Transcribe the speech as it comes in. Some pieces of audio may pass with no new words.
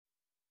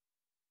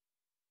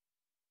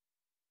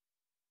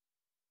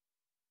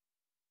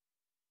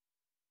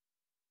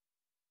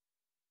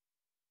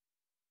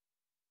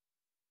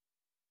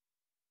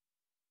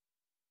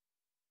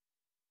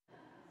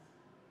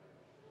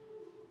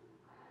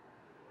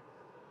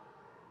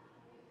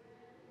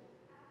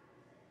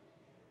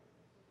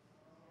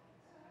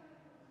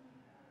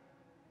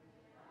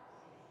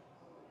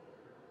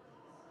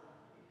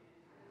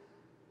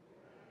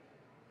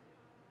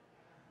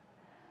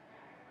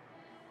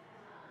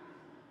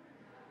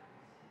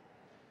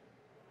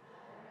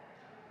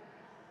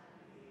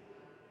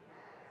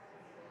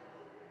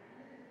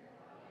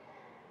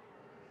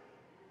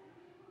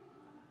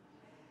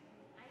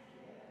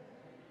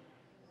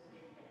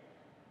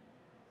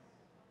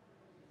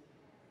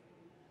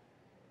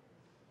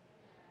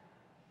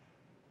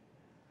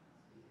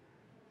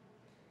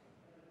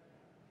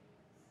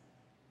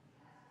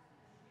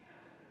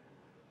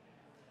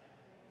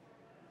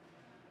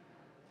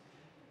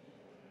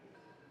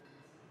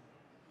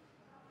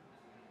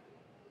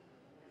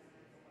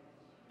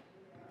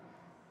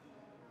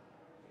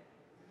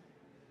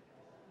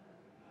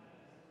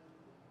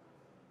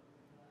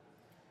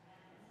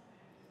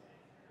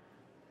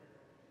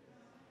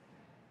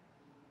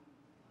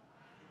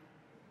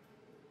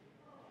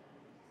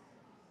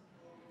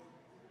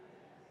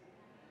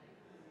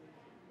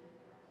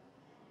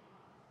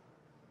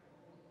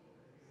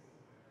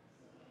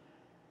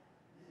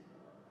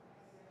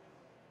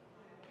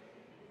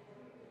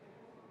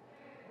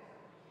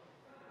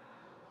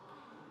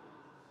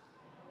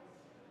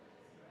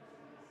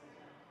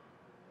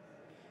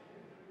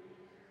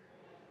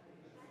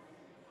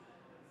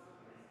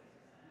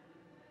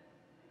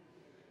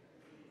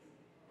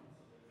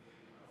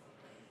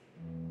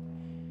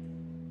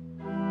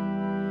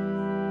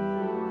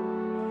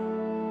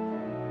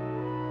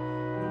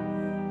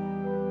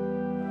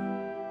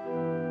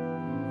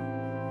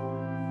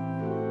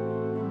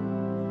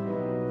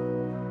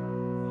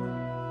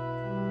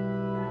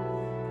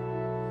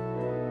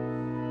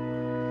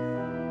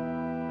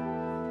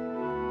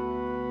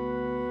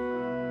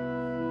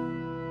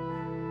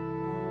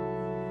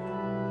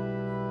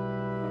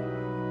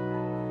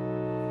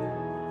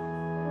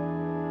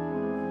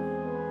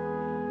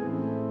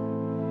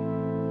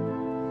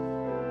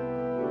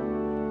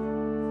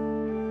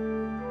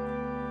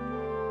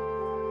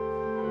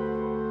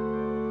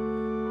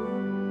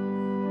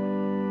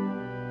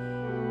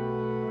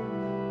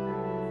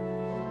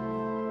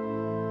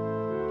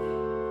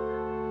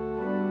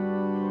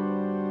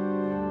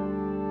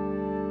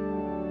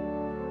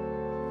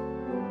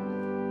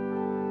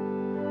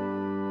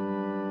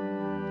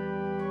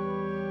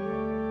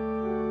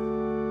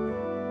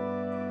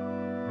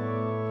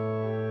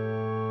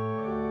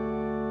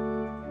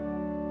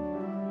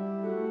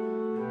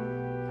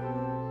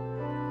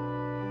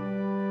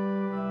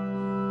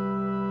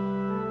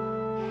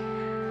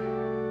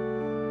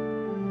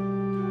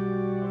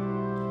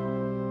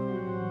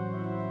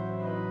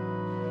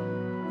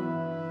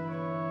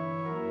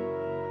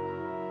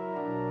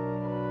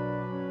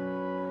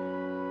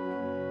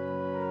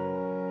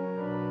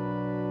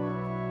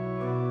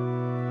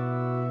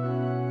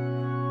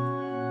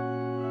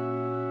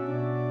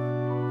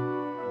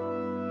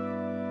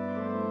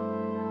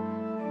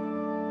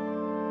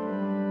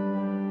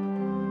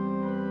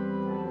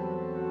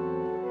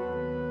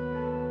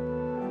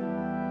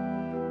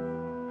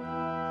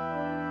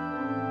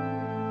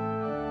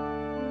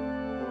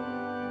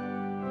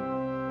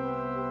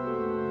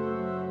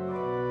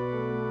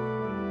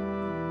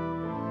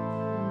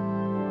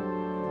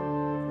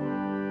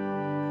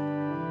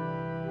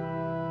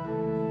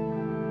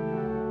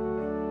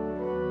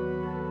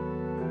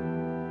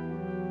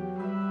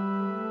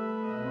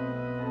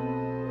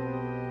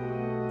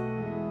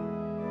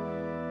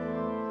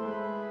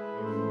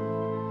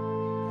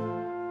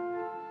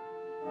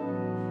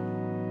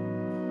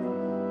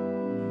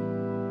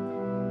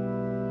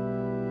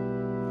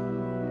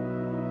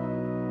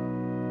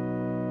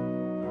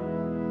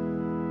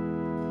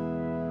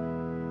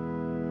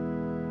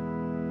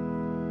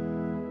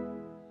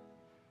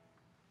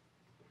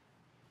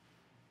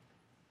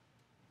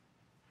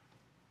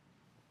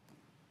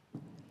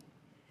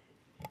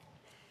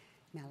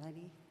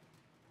Melanie.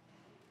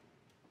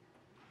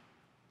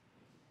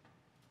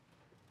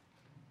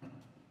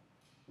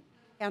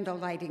 Candle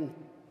lighting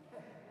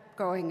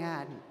going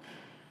on.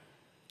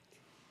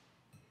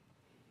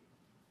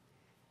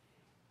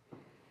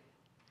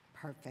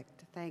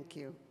 Perfect, thank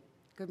you.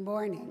 Good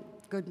morning.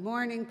 Good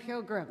morning,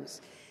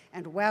 pilgrims,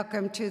 and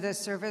welcome to the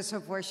service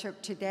of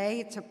worship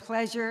today. It's a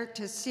pleasure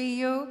to see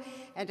you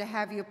and to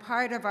have you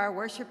part of our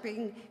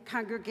worshiping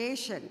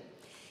congregation.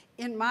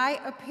 In my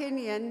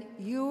opinion,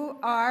 you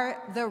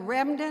are the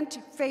remnant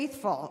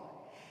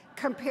faithful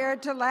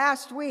compared to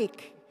last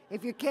week.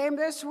 If you came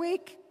this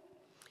week,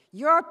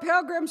 you're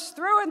pilgrims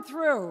through and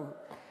through.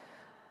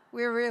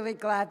 We're really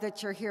glad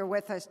that you're here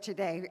with us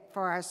today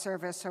for our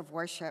service of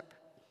worship.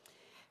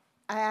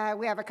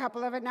 We have a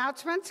couple of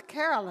announcements.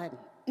 Carolyn.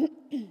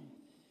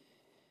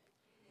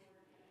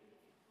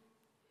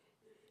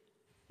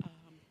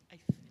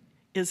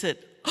 Is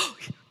it? Oh,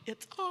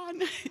 it's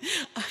on.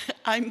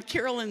 I'm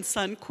Carolyn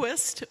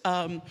Sundquist.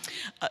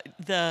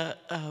 The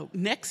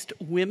next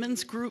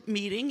women's group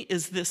meeting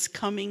is this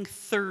coming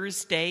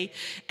Thursday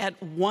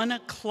at 1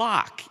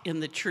 o'clock in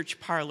the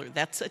church parlor.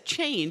 That's a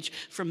change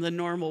from the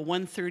normal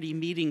 1:30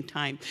 meeting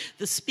time.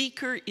 The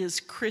speaker is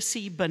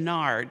Chrissy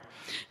Bernard.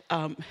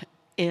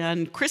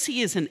 And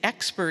Chrissy is an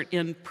expert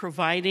in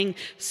providing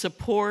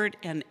support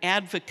and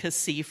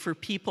advocacy for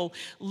people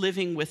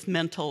living with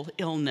mental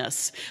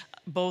illness.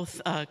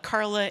 Both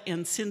Carla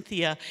and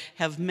Cynthia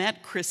have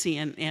met Chrissy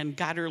and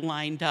got her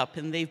lined up,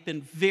 and they've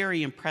been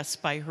very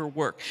impressed by her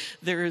work.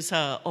 There's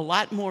a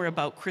lot more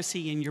about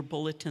Chrissy in your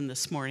bulletin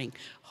this morning.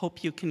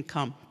 Hope you can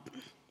come.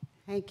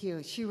 Thank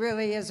you. She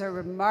really is a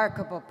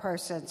remarkable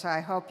person, so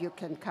I hope you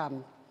can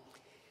come.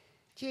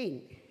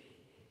 Jean.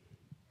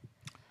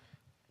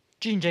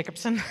 Jean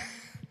Jacobson.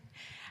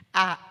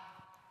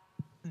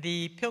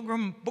 The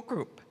Pilgrim Book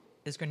Group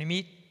is going to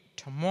meet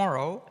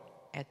tomorrow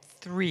at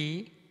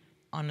 3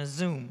 on a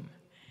Zoom.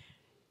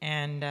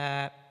 And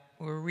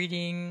we're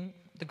reading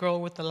The Girl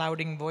with the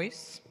Louding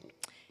Voice.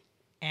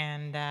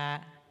 And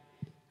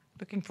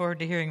looking forward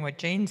to hearing what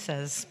Jane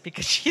says,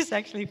 because she's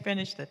actually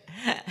finished it.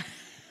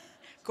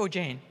 Go,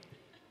 Jane.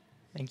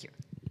 Thank you.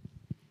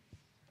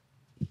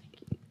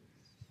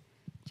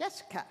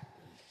 Jessica.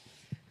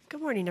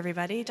 Good morning,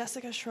 everybody.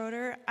 Jessica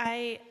Schroeder.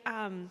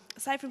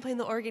 Aside from playing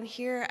the organ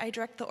here, I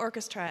direct the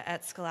orchestra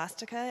at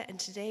Scholastica, and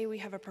today we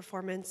have a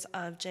performance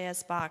of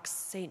J.S. Bach's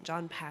St.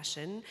 John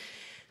Passion.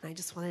 And I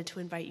just wanted to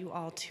invite you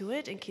all to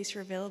it in case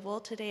you're available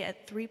today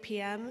at 3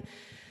 p.m.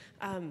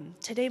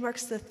 Today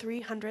marks the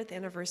 300th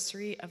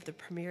anniversary of the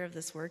premiere of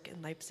this work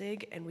in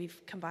Leipzig, and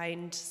we've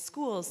combined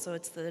schools, so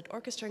it's the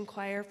orchestra and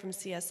choir from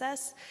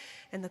CSS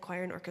and the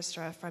choir and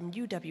orchestra from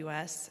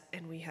UWS,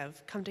 and we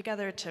have come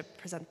together to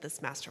present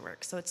this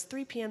masterwork. So it's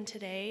 3 p.m.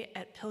 today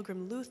at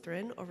Pilgrim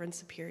Lutheran over in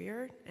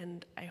Superior,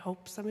 and I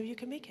hope some of you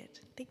can make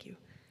it. Thank you.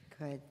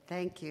 Good,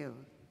 thank you.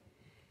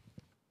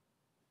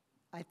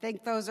 I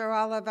think those are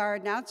all of our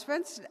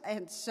announcements,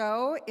 and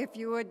so if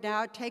you would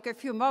now take a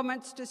few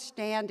moments to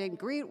stand and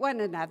greet one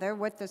another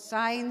with the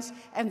signs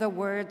and the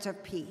words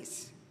of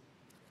peace.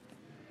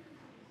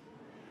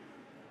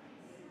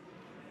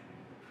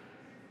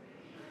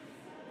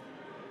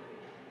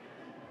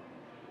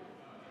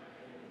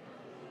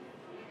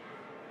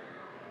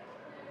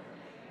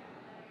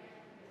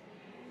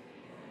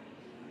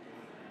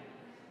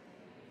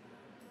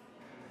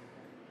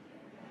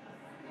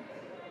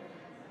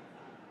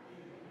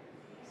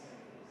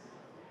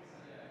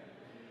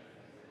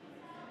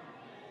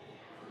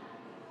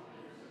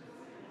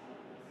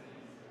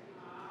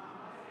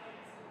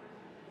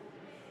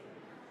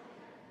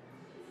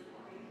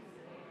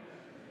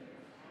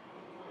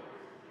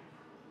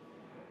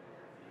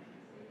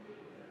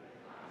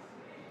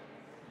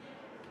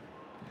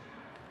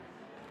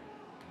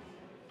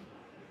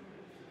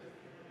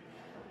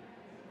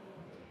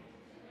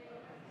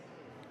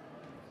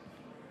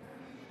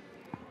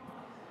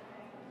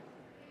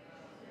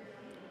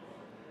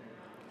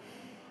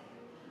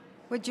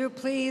 Would you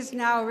please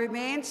now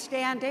remain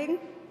standing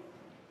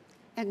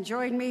and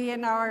join me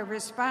in our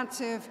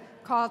responsive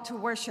call to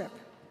worship.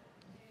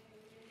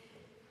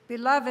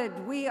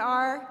 Beloved, we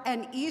are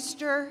an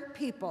Easter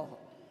people.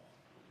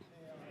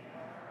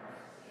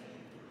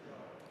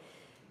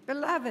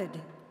 Beloved,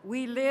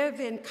 we live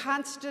in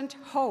constant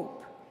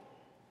hope.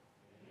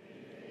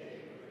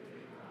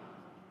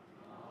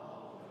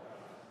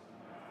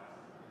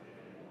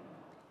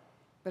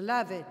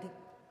 Beloved,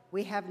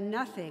 we have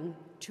nothing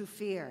to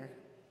fear.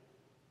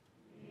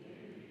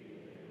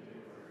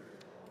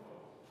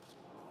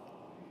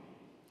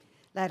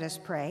 Let us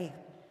pray.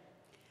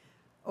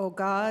 O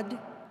God,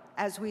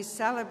 as we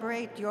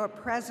celebrate your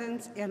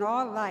presence in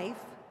all life,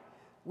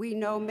 we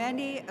know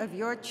many of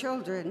your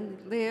children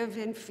live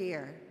in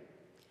fear.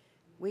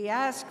 We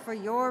ask for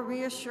your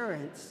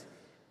reassurance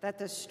that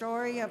the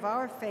story of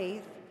our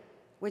faith,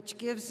 which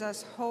gives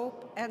us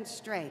hope and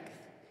strength,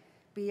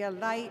 be a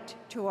light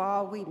to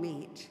all we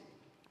meet.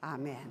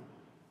 Amen.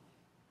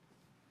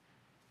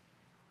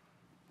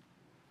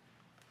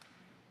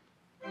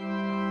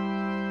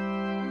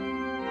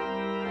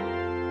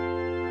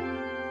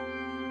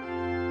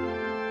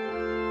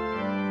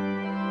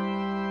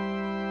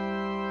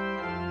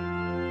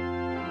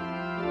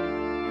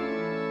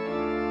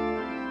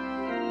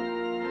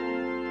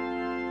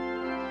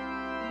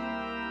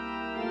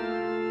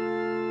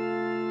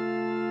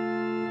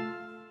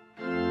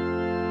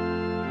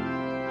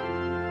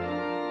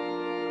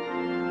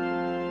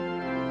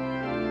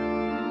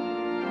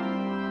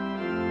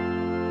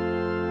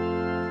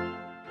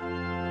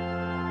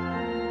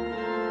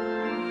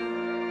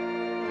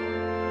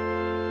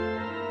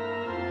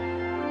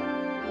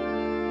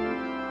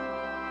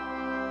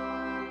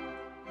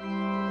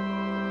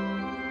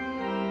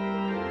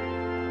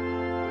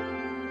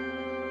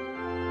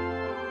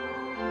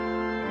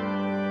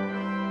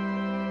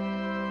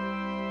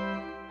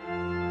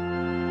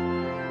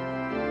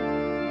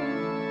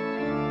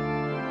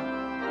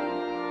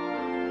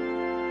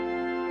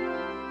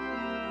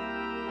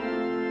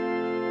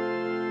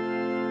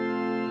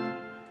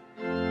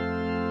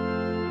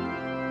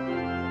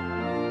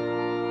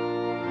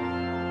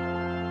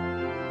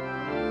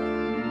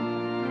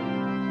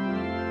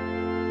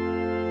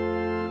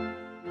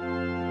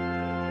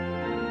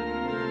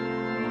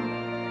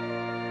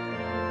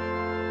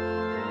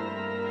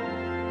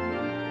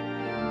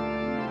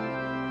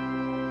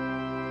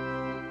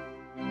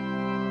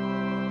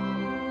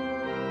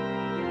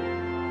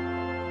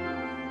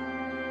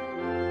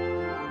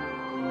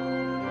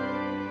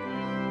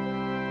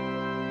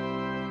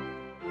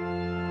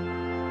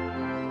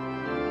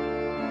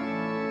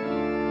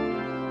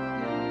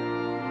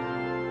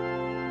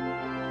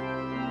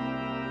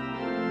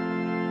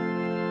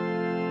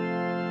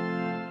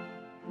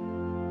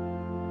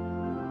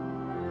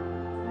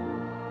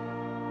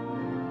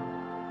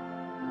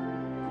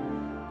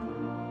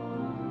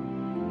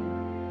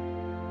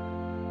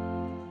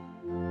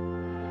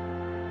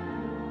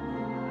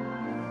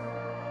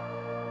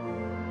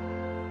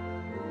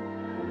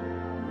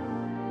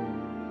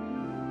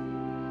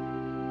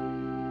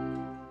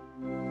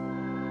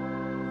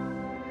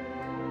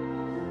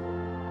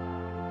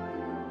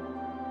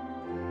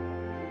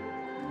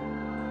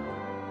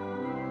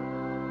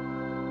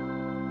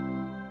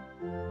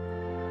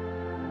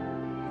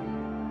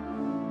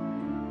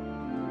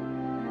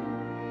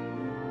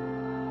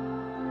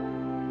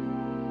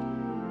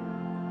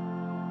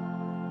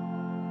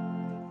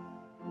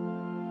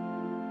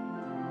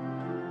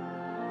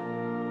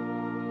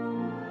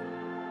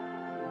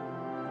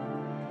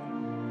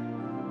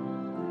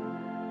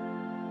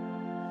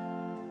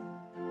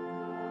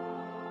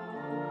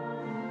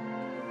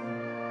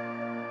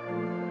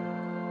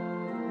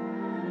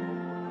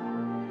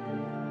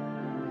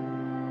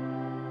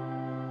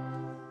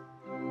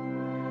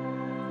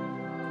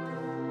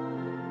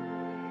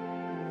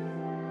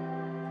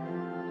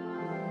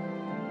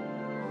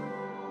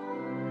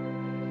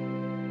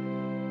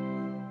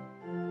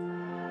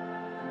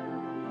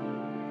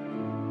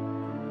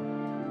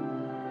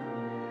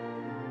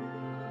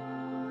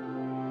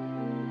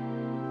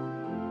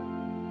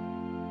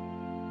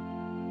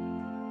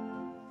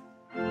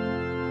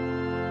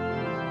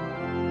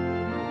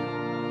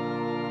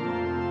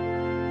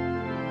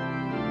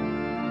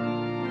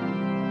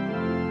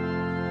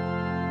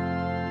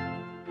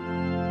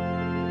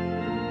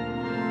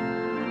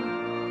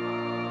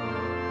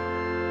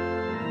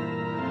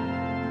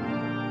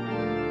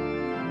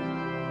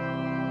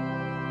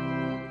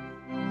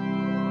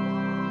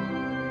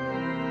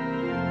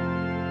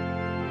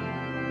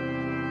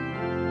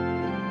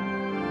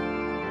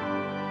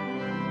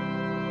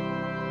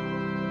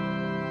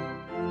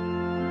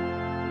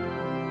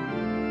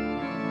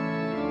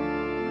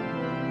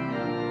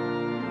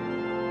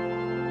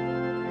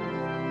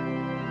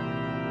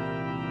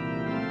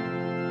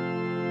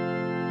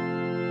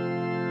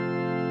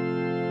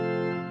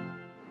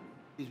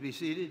 Please be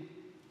seated.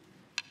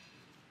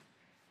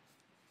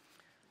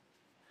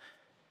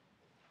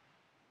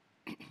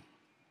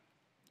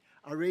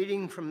 A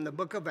reading from the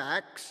book of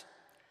Acts,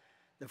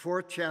 the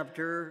 4th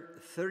chapter,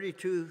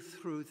 32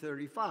 through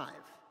 35.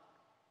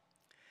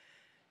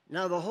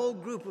 Now the whole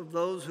group of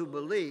those who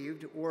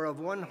believed were of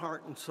one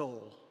heart and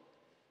soul,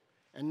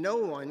 and no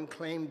one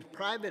claimed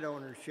private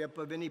ownership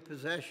of any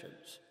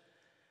possessions,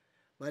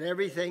 but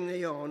everything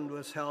they owned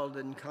was held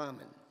in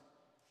common.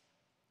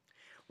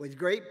 With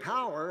great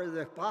power,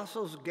 the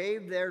apostles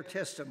gave their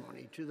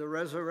testimony to the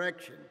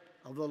resurrection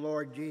of the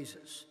Lord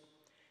Jesus,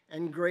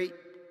 and great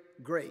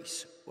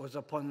grace was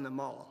upon them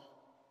all.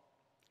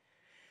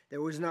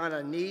 There was not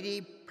a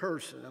needy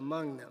person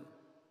among them,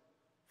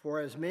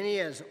 for as many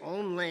as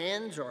owned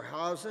lands or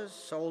houses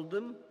sold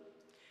them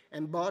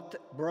and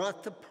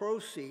brought the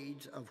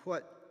proceeds of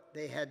what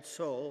they had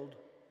sold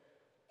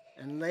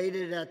and laid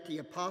it at the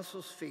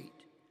apostles'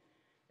 feet,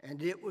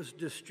 and it was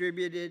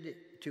distributed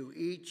to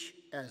each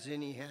as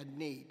any had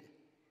need.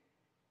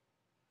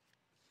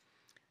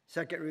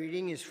 Second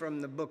reading is from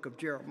the book of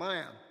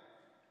Jeremiah,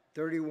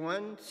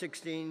 31,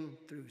 16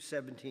 through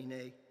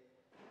 17a.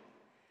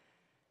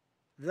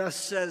 Thus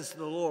says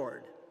the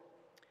Lord,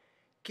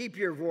 keep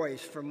your voice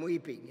from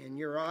weeping and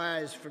your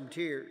eyes from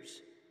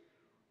tears,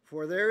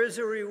 for there is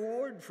a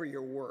reward for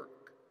your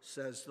work,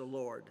 says the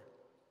Lord.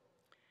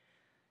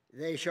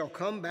 They shall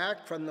come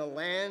back from the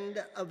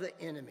land of the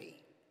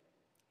enemy.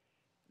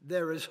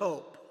 There is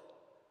hope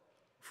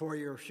for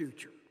your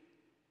future.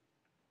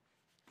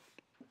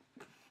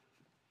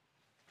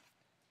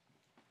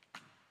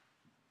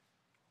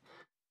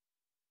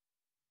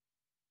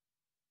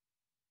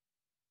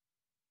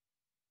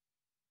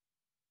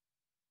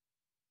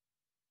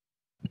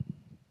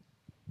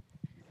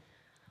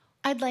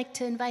 I'd like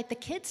to invite the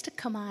kids to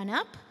come on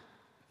up.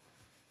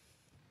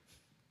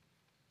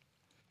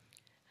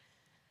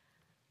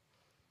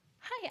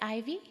 Hi,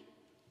 Ivy.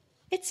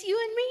 It's you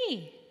and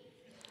me.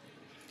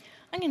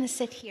 I'm going to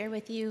sit here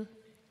with you.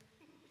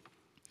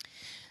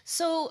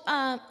 So,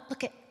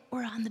 look at,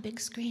 we're on the big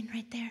screen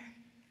right there.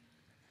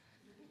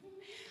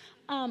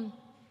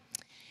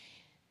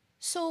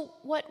 So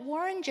what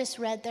Warren just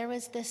read, there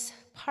was this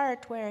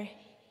part where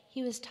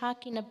he was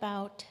talking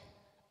about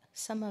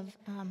some of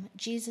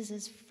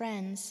Jesus's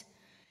friends,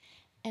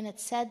 and it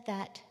said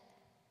that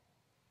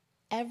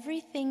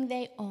everything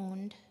they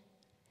owned,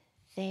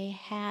 they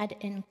had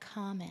in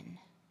common.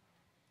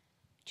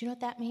 Do you know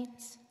what that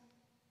means?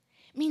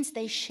 It means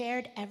they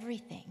shared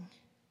everything.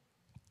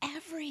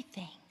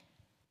 Everything.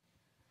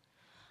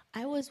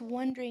 I was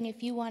wondering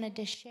if you wanted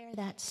to share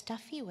that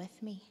stuffy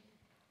with me.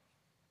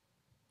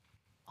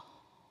 Oh,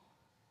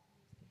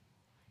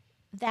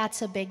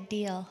 that's a big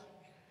deal.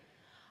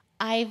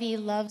 Ivy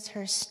loves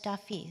her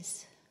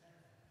stuffies.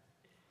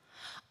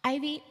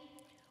 Ivy,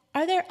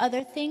 are there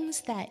other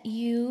things that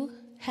you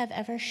have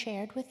ever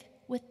shared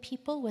with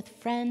people, with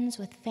friends,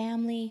 with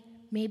family,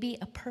 maybe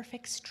a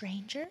perfect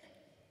stranger?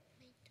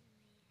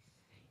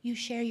 You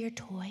share your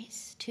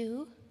toys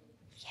too?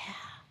 Yeah.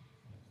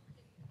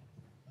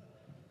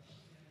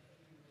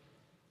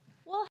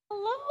 Well,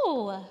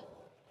 hello.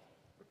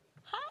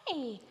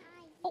 Hi.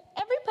 Oh,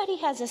 everybody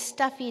has a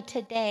stuffy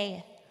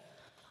today,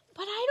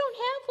 but I don't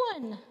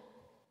have one.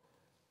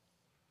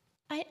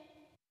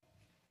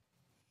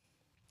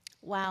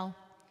 Wow.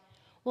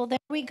 Well, there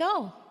we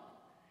go.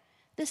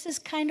 This is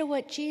kind of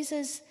what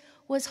Jesus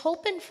was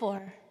hoping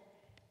for.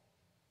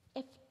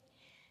 If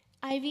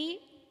Ivy,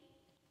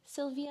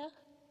 Sylvia,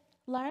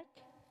 Lark,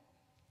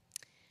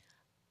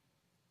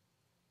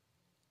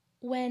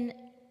 when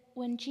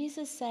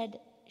Jesus said,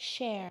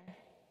 share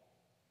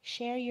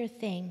your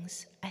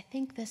things, I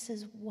think this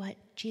is what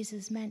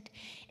Jesus meant.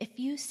 If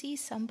you see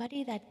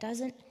somebody that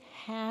doesn't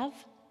have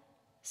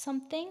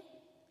something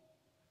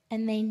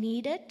and they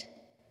need it,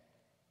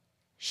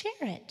 share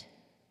it.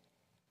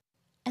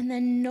 And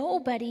then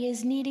nobody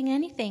is needing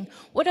anything.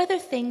 What other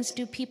things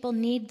do people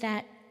need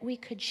that we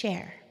could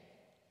share?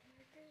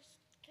 Markers,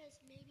 because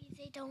maybe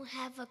they don't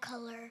have a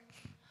color.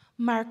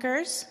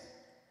 Markers?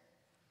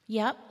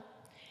 Yep.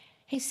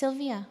 Hey,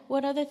 Sylvia,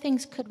 what other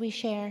things could we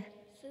share?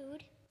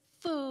 Food.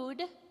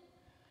 Food.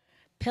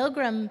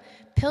 Pilgrim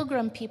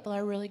people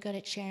are really good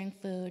at sharing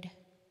food,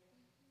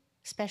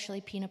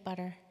 especially peanut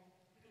butter.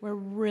 We're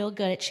real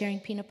good at sharing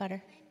peanut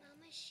butter. My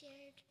mama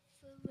shared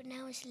food when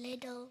I was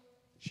little.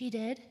 She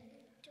did?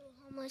 To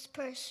a homeless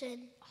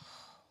person. Oh,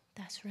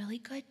 that's really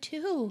good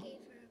too. Gave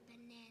her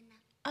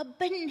a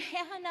banana.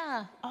 A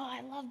banana. Oh,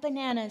 I love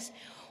bananas.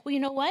 Well, you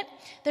know what?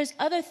 There's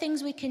other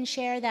things we can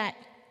share that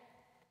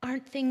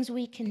aren't things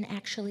we can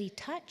actually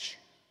touch.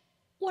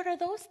 What are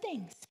those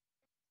things?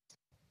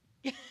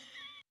 Say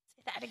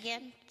that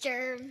again.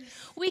 Germs.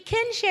 We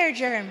can share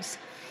germs.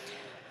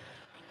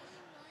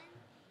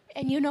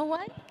 And you know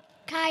what?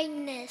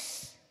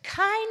 Kindness.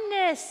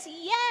 Kindness,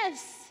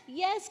 yes.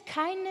 Yes,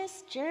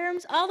 kindness,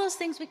 germs, all those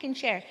things we can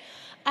share.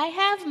 I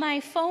have my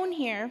phone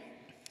here,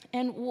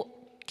 and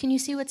can you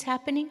see what's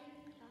happening?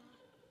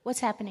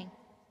 What's happening?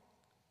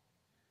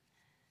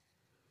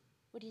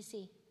 What do you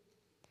see?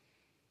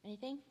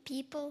 Anything?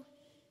 People.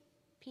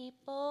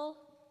 people,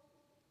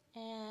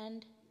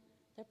 and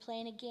they're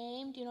playing a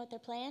game. Do you know what they're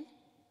playing?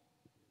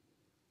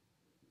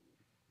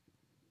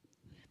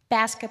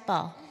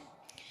 Basketball.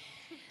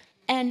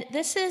 And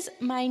this is,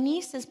 my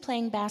niece is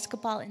playing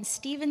basketball in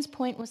Stevens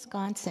Point,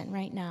 Wisconsin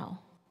right now.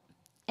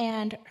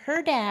 And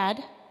her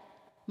dad,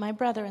 my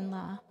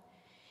brother-in-law,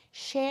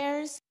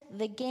 shares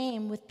the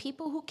game with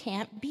people who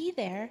can't be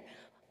there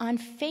on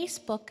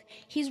Facebook.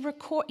 He's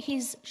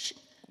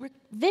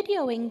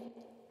videoing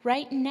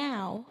right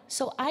now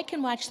so I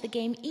can watch the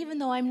game even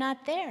though I'm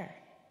not there.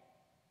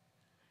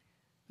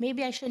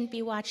 Maybe I shouldn't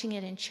be watching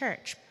it in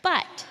church,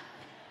 but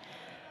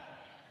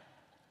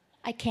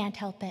I can't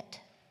help it.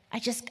 I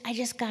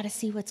just got to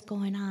see what's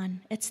going on.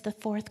 It's the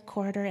fourth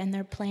quarter, and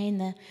they're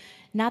playing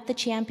not the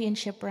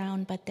championship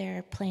round, but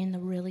they're playing the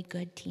really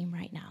good team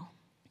right now.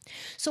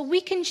 So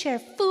we can share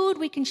food,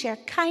 we can share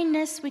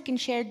kindness, we can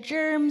share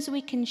germs,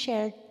 we can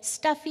share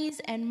stuffies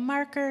and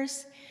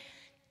markers,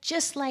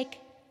 just like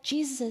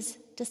Jesus'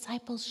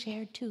 disciples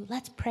shared too.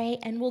 Let's pray,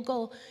 and we'll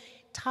go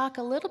talk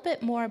a little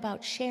bit more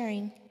about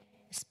sharing,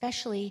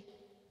 especially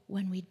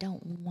when we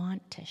don't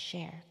want to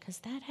share, because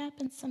that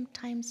happens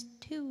sometimes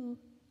too.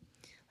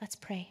 Let's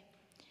pray.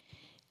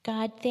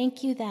 God,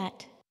 thank you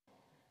that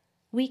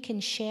we can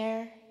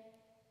share.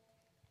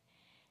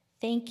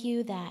 Thank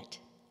you that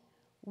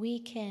we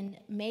can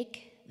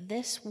make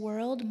this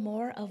world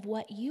more of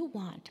what you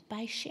want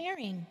by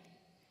sharing.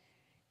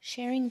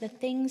 Sharing the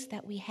things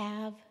that we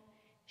have,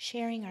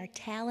 sharing our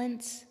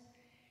talents,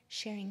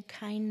 sharing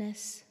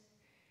kindness,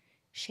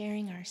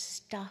 sharing our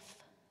stuff.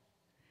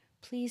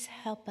 Please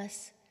help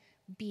us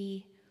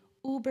be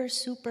uber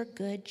super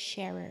good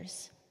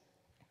sharers.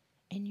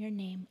 In your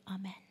name,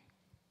 amen.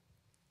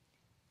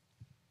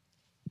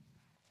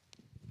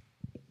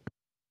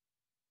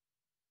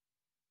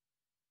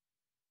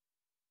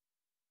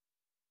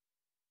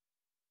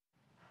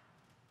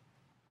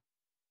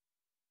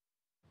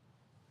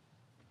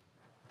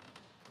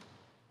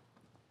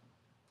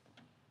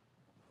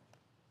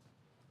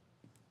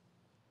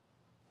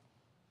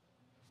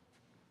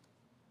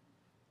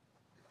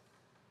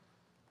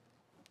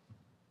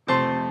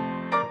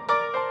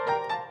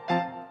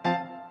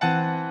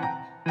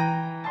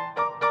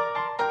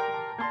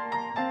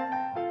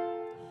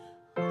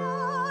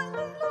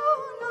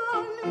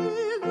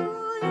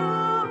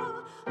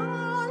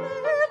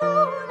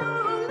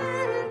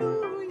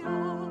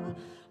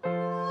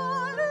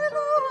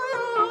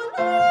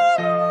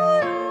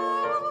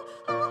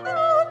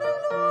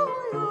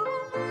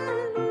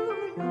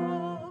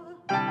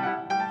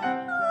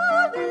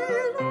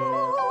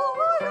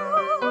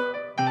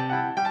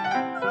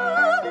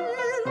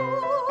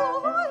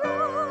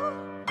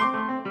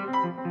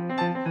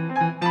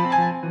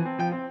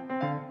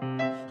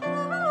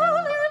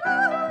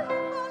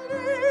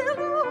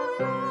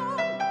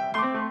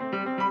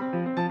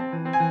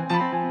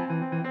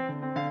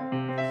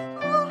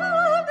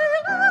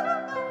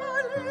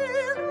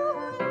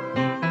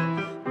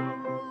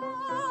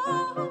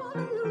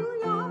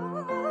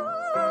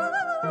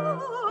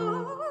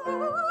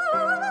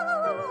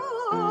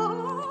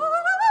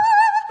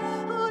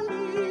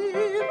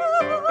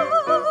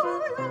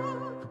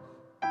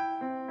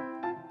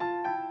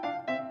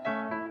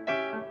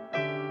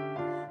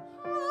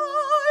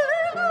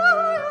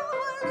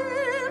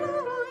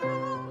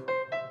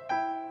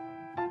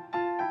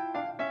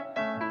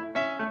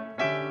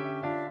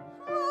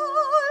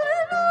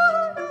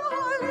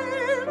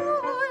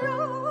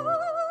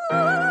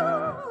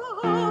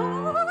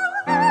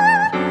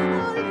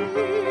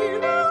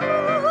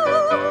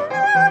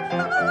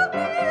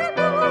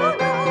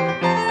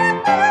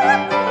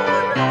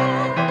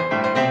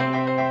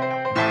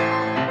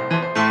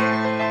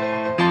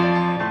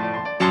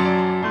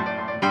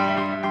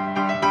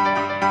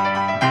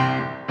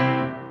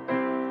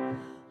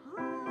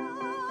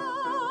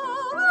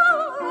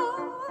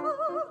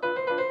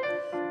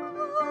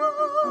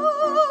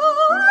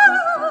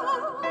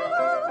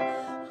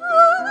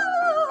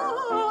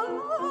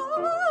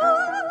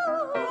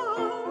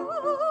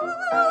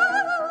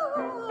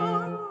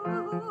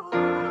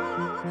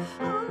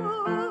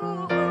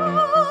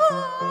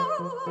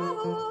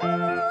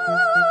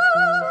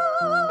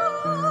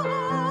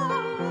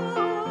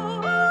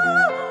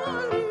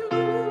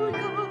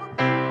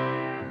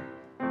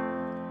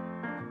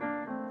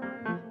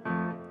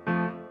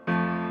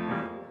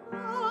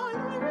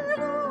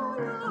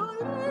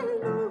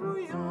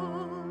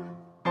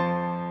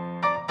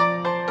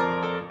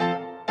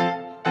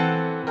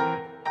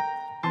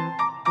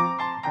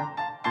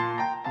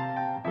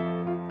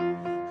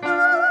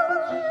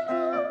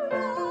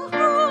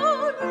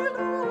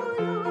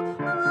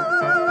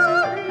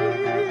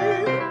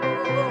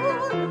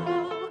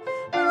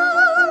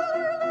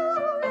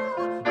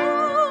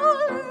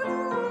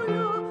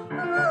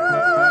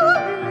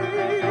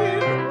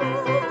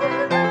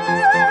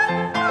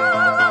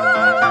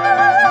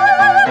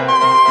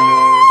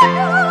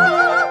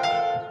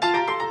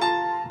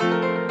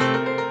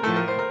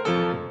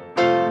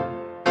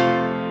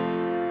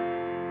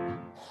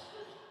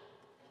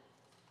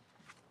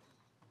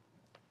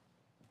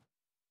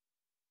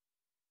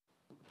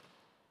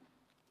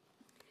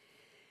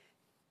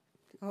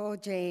 Oh,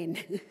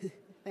 Jane,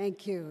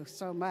 thank you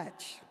so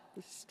much.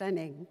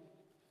 Stunning.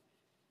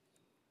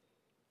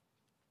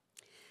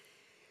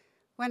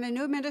 When a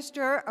new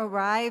minister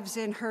arrives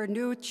in her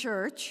new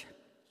church,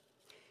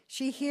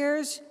 she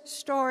hears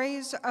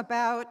stories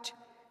about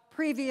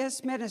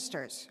previous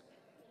ministers.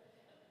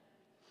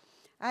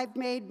 I've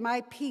made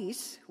my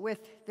peace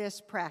with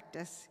this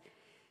practice,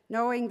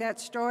 knowing that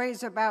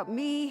stories about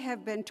me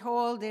have been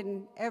told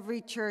in every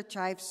church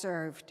I've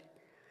served,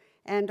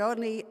 and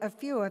only a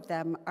few of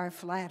them are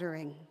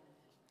flattering.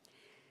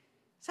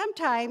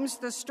 Sometimes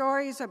the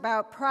stories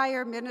about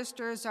prior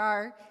ministers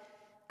are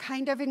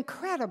kind of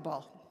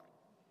incredible.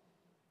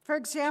 For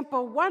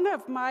example, one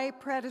of my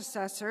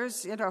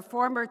predecessors in a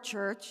former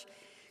church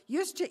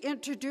used to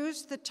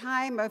introduce the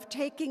time of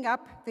taking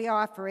up the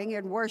offering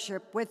in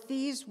worship with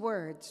these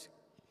words: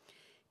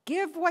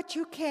 "Give what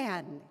you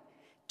can,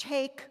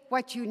 take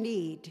what you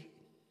need."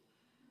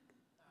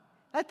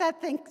 Let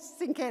that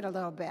sink in a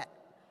little bit.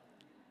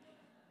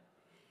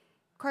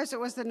 Of course, it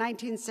was the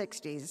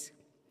 1960s,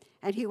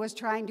 and he was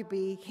trying to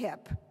be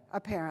hip,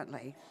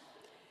 apparently.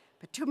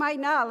 But to my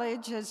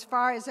knowledge, as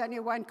far as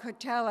anyone could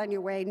tell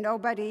anyway,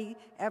 nobody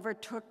ever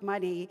took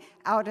money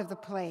out of the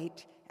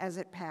plate as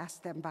it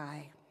passed them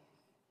by.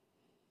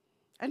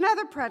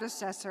 Another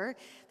predecessor,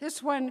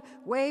 this one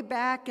way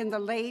back in the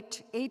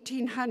late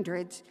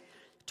 1800s,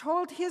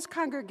 told his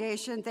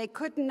congregation they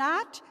could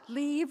not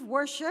leave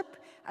worship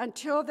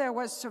until there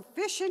was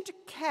sufficient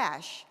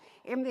cash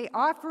in the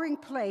offering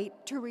plate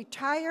to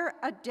retire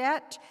a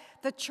debt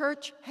the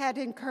church had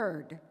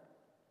incurred.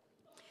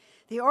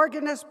 The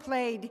organist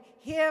played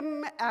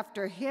hymn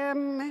after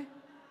hymn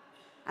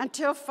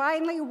until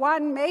finally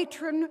one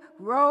matron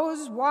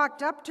rose,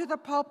 walked up to the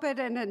pulpit,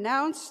 and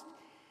announced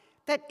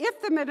that if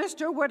the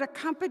minister would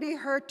accompany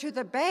her to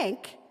the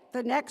bank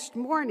the next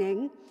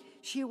morning,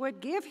 she would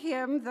give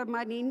him the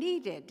money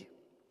needed.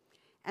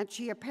 And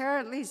she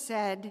apparently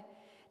said,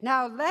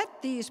 "Now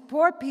let these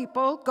poor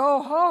people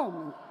go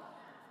home."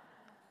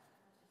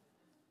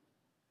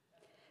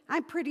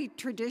 I'm pretty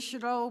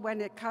traditional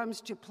when it comes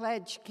to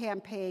pledge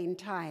campaign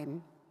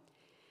time.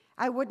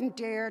 I wouldn't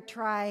dare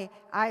try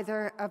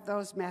either of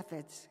those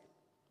methods.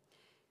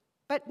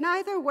 But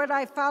neither would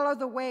I follow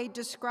the way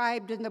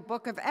described in the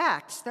book of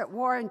Acts that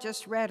Warren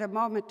just read a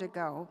moment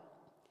ago.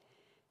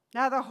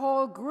 Now the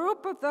whole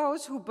group of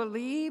those who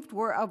believed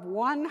were of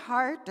one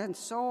heart and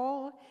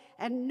soul,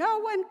 and no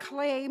one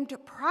claimed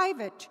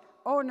private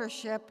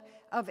ownership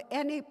of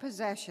any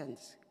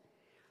possessions,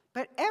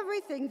 but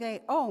everything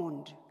they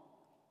owned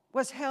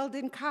was held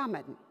in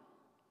common.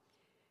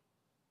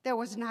 There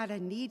was not a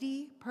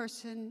needy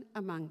person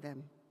among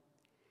them.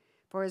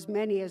 For as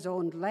many as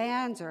owned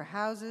lands or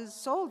houses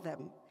sold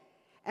them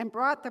and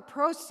brought the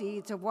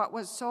proceeds of what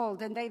was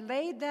sold, and they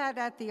laid that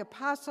at the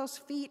apostles'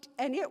 feet,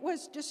 and it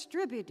was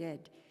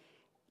distributed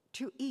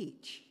to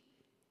each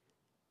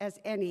as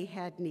any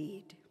had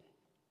need.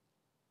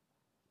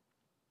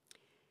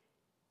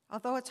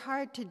 Although it's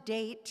hard to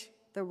date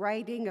the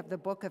writing of the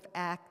book of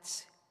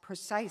Acts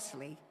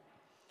precisely,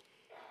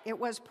 it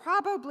was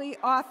probably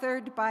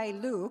authored by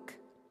Luke,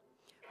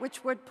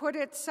 which would put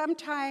it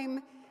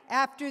sometime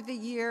after the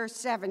year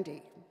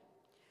 70,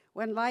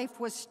 when life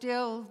was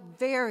still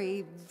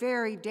very,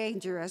 very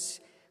dangerous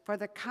for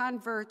the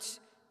converts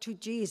to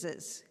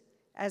Jesus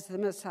as the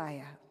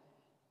Messiah.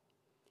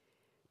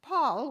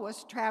 Paul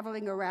was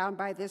traveling around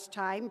by this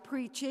time,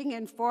 preaching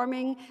and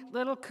forming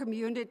little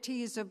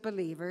communities of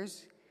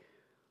believers.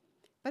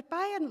 But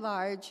by and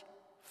large,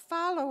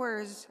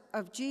 followers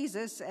of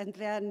Jesus and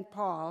then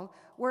Paul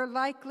were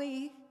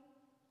likely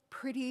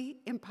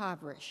pretty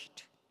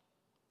impoverished,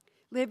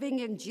 living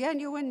in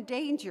genuine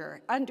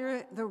danger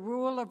under the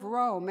rule of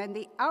Rome and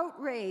the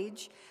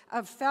outrage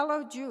of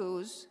fellow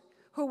Jews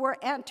who were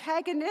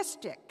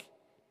antagonistic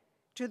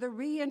to the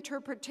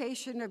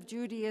reinterpretation of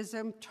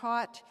Judaism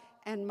taught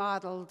and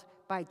modeled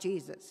by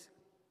Jesus.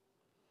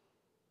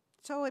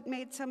 So it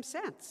made some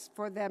sense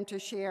for them to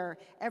share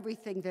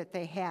everything that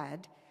they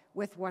had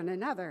with one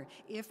another,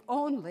 if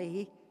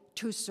only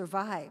to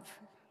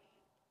survive.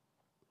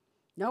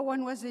 No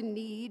one was in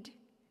need,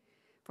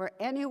 for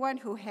anyone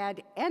who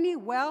had any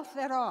wealth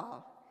at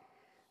all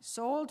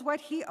sold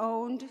what he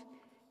owned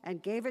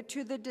and gave it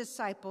to the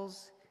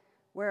disciples,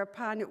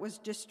 whereupon it was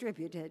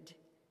distributed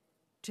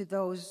to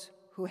those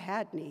who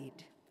had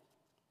need.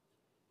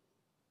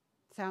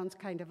 Sounds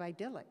kind of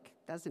idyllic,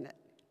 doesn't it?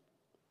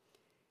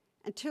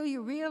 Until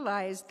you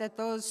realize that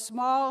those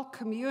small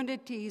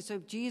communities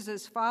of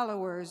Jesus'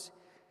 followers,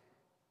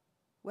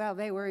 well,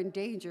 they were in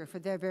danger for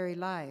their very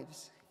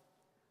lives.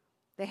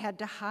 They had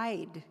to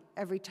hide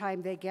every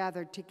time they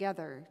gathered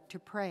together to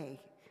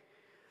pray.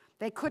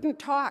 They couldn't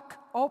talk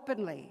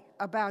openly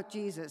about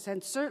Jesus,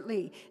 and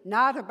certainly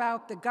not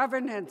about the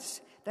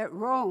governance that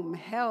Rome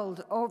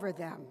held over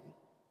them.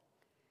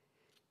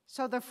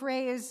 So the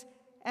phrase,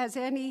 "as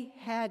any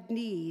had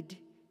need,"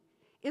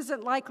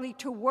 isn't likely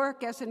to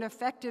work as an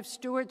effective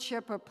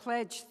stewardship or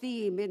pledge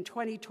theme in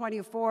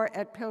 2024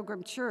 at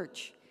Pilgrim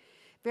Church.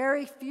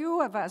 Very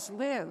few of us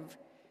live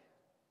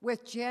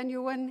with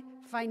genuine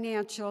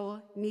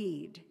financial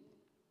need.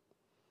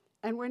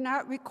 And we're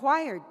not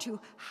required to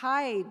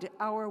hide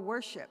our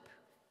worship.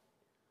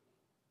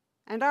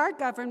 And our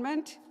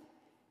government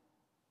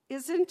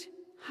isn't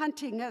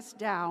hunting us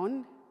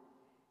down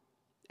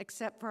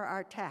except for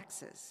our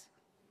taxes.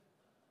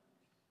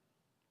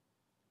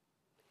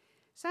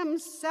 Some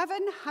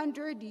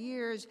 700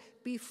 years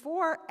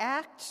before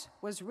Acts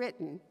was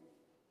written,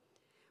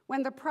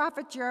 when the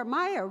prophet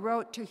Jeremiah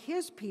wrote to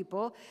his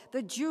people,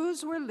 the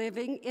Jews were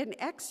living in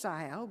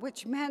exile,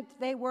 which meant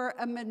they were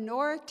a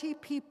minority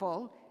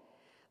people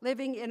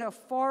living in a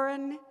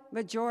foreign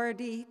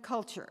majority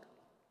culture.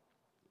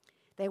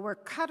 They were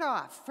cut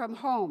off from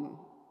home,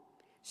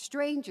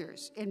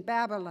 strangers in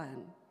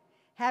Babylon.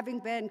 Having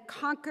been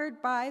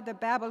conquered by the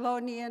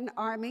Babylonian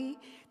army,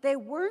 they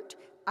weren't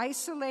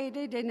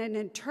isolated in an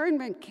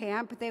internment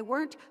camp. They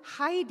weren't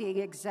hiding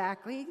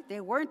exactly.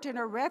 They weren't in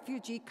a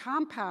refugee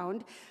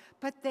compound,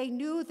 but they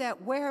knew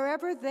that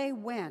wherever they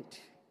went,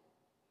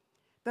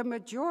 the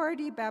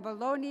majority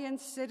Babylonian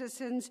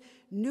citizens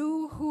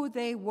knew who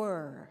they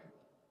were,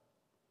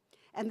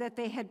 and that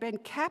they had been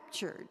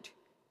captured,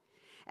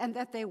 and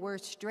that they were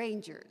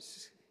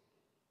strangers.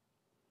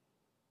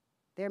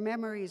 Their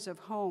memories of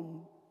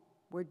home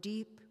were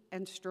deep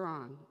and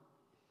strong.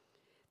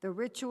 The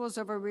rituals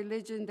of a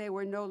religion they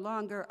were no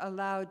longer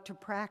allowed to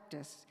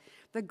practice.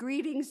 The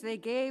greetings they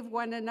gave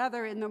one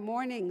another in the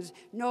mornings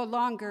no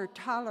longer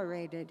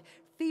tolerated.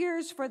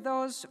 Fears for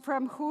those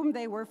from whom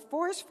they were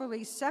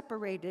forcefully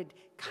separated,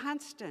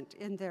 constant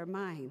in their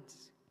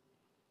minds.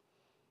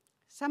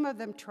 Some of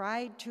them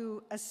tried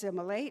to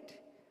assimilate,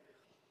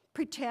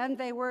 pretend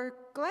they were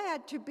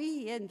glad to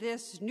be in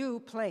this new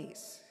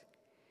place,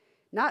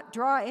 not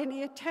draw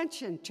any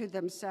attention to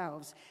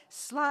themselves,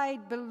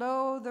 slide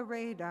below the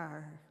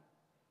radar,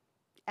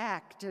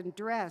 act and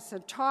dress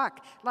and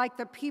talk like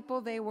the people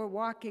they were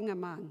walking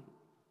among.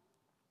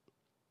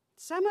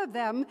 Some of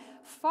them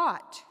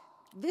fought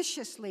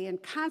viciously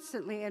and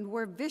constantly and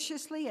were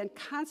viciously and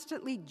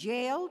constantly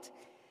jailed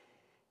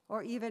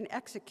or even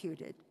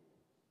executed.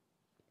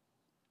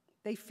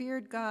 They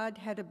feared God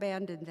had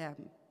abandoned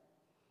them.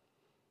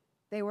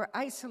 They were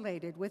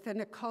isolated within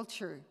a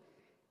culture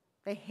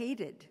they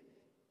hated,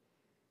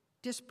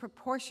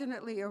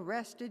 disproportionately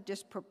arrested,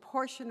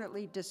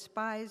 disproportionately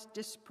despised,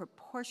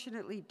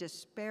 disproportionately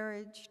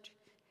disparaged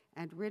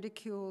and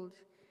ridiculed.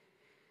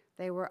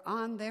 They were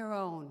on their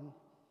own,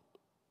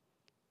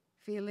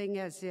 feeling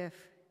as if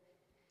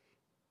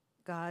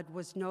God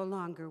was no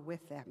longer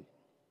with them.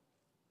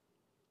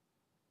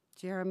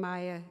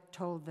 Jeremiah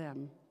told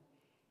them,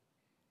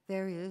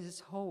 "There is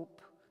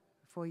hope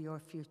for your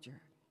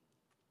future."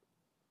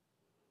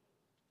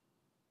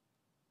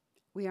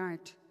 We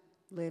aren't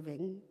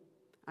living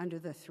under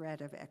the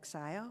threat of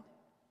exile.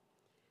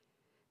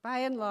 By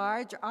and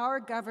large, our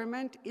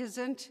government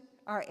isn't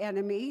our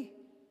enemy,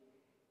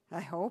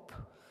 I hope.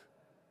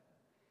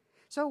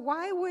 So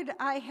why would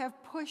I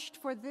have pushed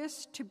for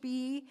this to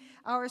be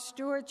our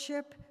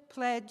stewardship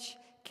pledge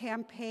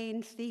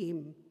campaign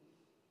theme,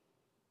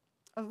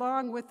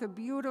 along with the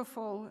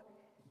beautiful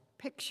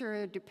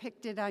picture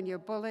depicted on your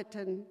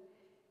bulletin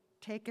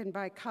taken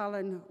by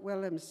Colin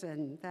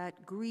Willemsen,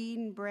 that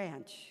green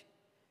branch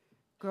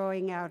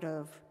growing out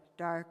of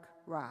dark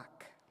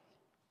rock?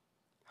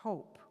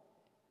 Hope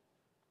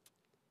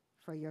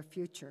for your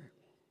future.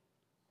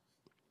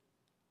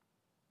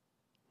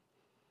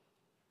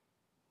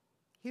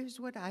 Here's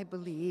what I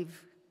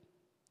believe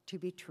to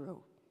be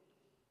true.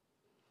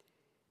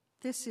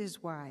 This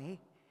is why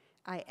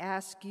I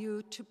ask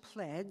you to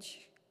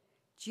pledge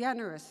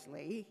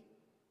generously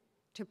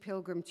to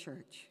Pilgrim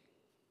Church.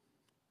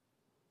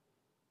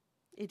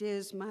 It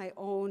is my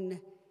own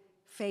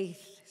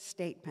faith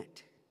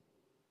statement,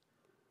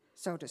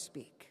 so to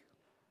speak.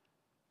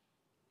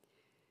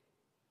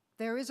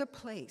 There is a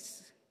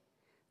place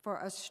for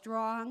a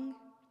strong,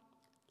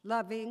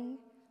 loving,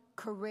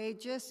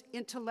 courageous,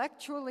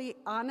 intellectually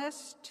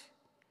honest,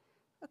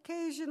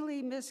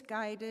 occasionally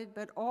misguided,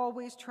 but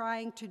always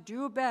trying to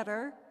do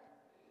better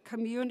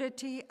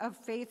community of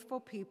faithful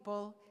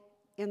people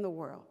in the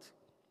world.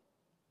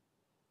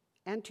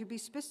 And to be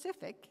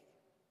specific,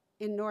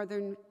 in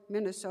northern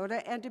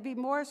Minnesota, and to be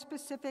more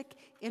specific,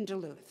 in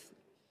Duluth.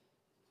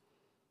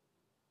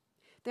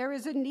 There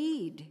is a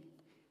need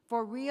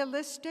for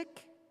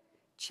realistic,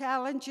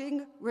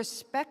 challenging,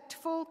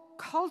 respectful,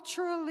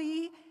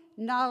 culturally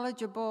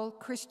knowledgeable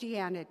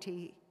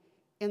Christianity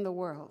in the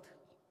world,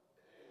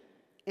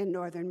 in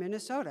northern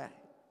Minnesota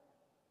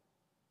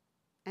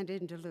and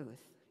in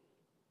Duluth.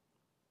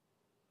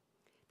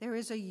 There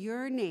is a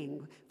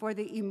yearning for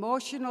the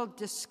emotional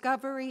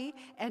discovery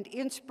and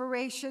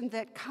inspiration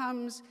that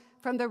comes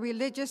from the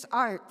religious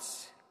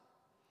arts,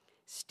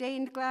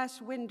 stained glass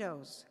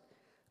windows,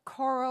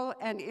 choral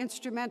and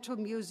instrumental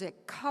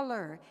music,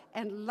 color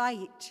and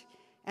light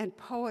and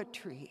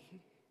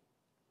poetry.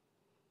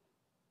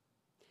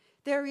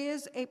 There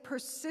is a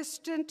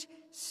persistent,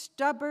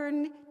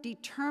 stubborn,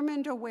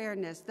 determined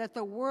awareness that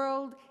the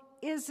world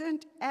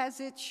isn't as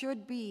it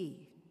should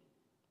be,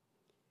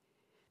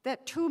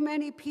 that too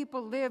many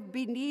people live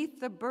beneath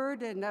the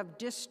burden of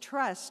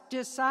distrust,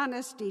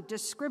 dishonesty,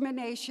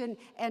 discrimination,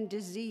 and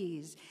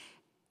disease,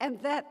 and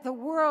that the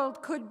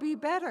world could be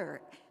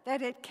better,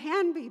 that it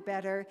can be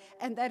better,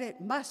 and that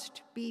it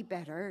must be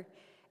better,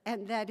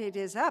 and that it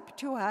is up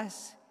to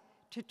us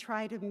to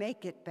try to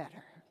make it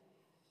better.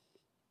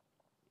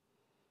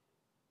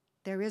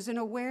 There is an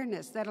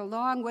awareness that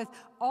along with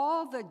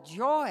all the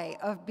joy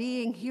of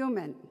being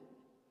human,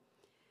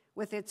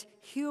 with its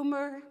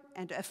humor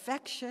and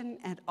affection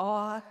and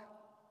awe,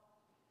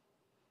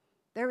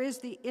 there is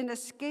the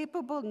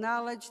inescapable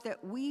knowledge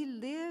that we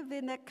live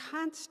in a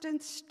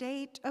constant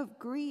state of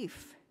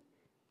grief,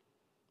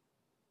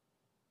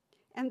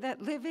 and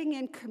that living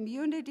in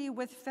community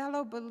with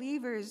fellow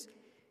believers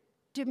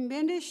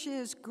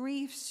diminishes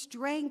grief's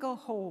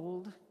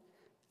stranglehold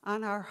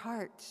on our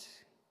hearts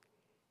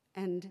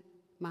and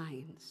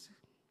minds.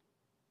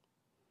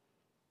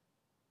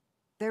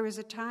 There is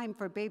a time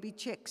for baby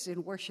chicks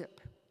in worship,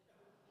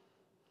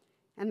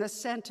 and the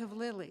scent of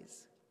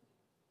lilies,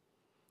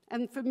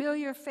 and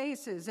familiar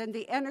faces, and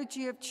the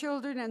energy of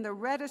children, and the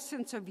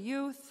reticence of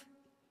youth,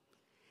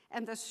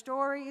 and the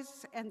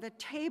stories and the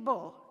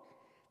table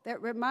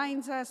that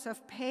reminds us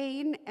of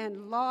pain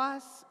and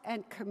loss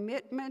and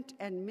commitment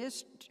and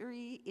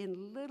mystery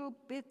in little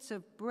bits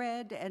of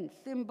bread and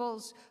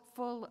thimbles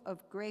full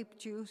of grape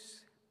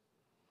juice.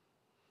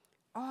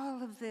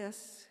 All of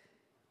this,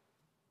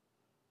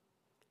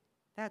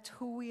 that's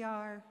who we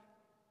are.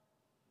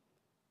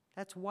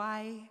 That's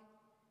why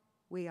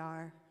we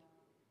are.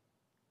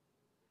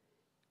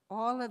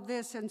 All of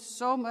this and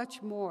so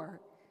much more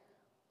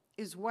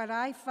is what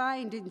I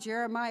find in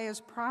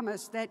Jeremiah's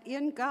promise that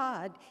in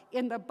God,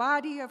 in the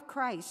body of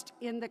Christ,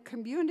 in the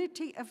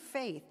community of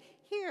faith,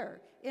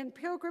 here in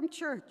Pilgrim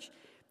Church,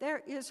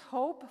 there is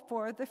hope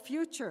for the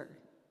future.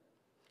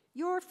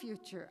 Your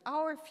future,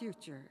 our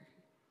future.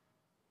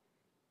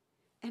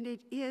 And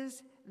it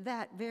is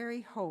that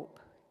very hope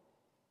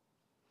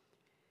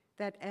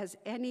that as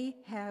any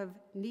have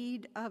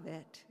need of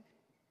it,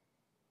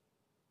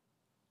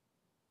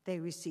 they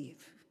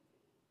receive.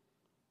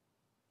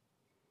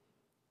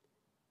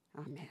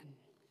 Amen.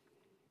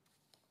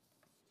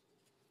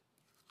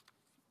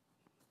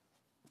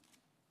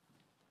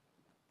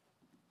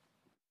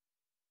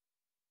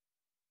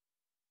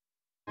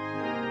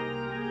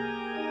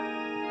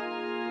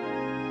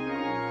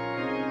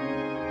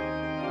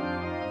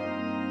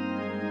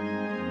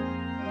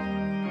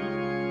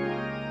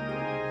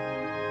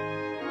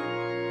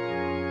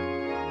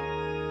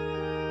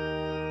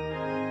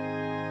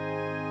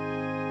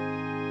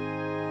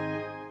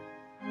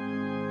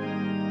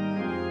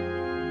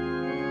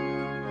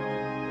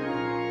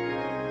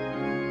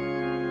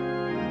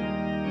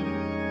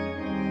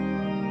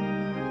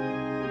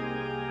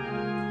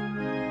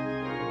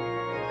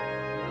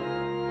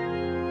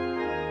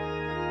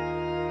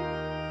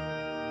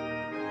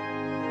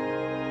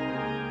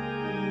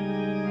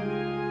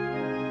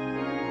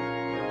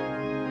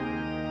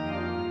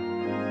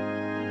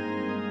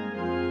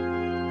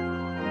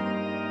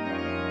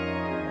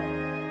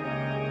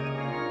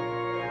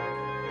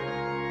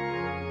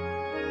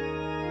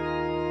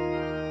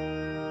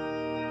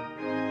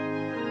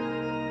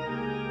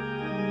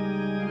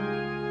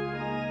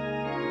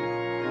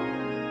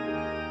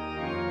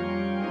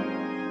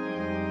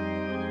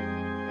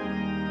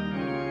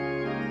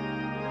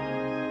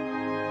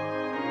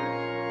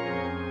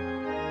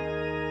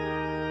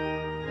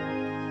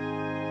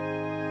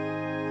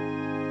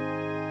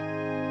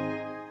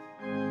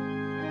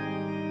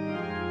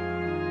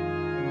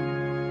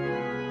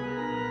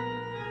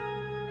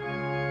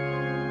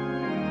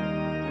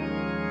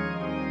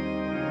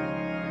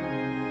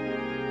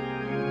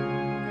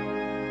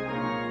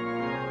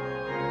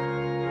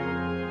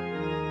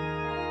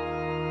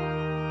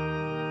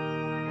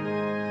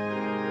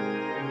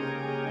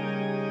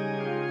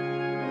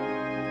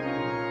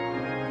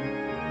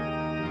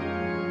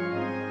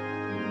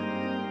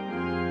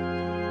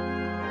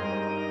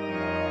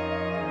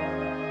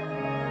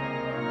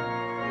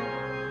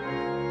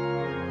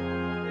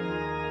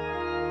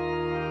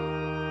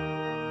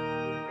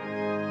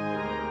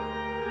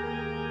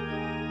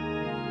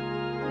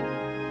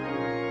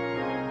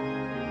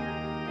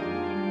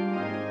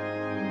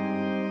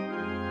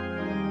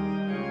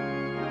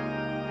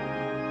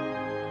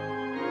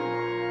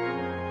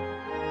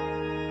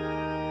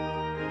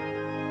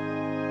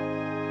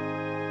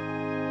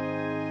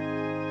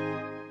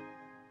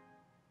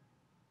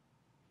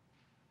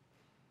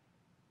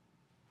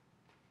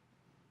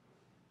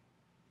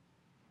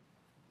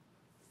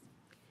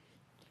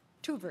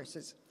 Two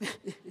verses.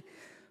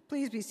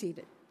 Please be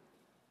seated.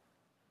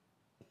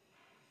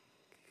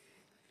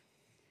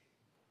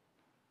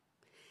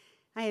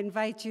 I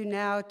invite you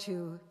now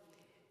to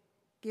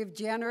give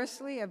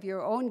generously of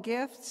your own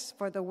gifts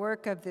for the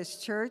work of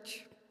this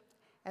church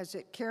as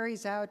it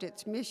carries out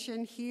its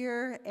mission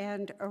here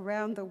and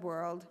around the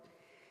world.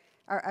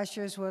 Our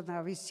ushers will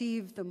now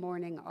receive the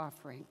morning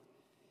offering.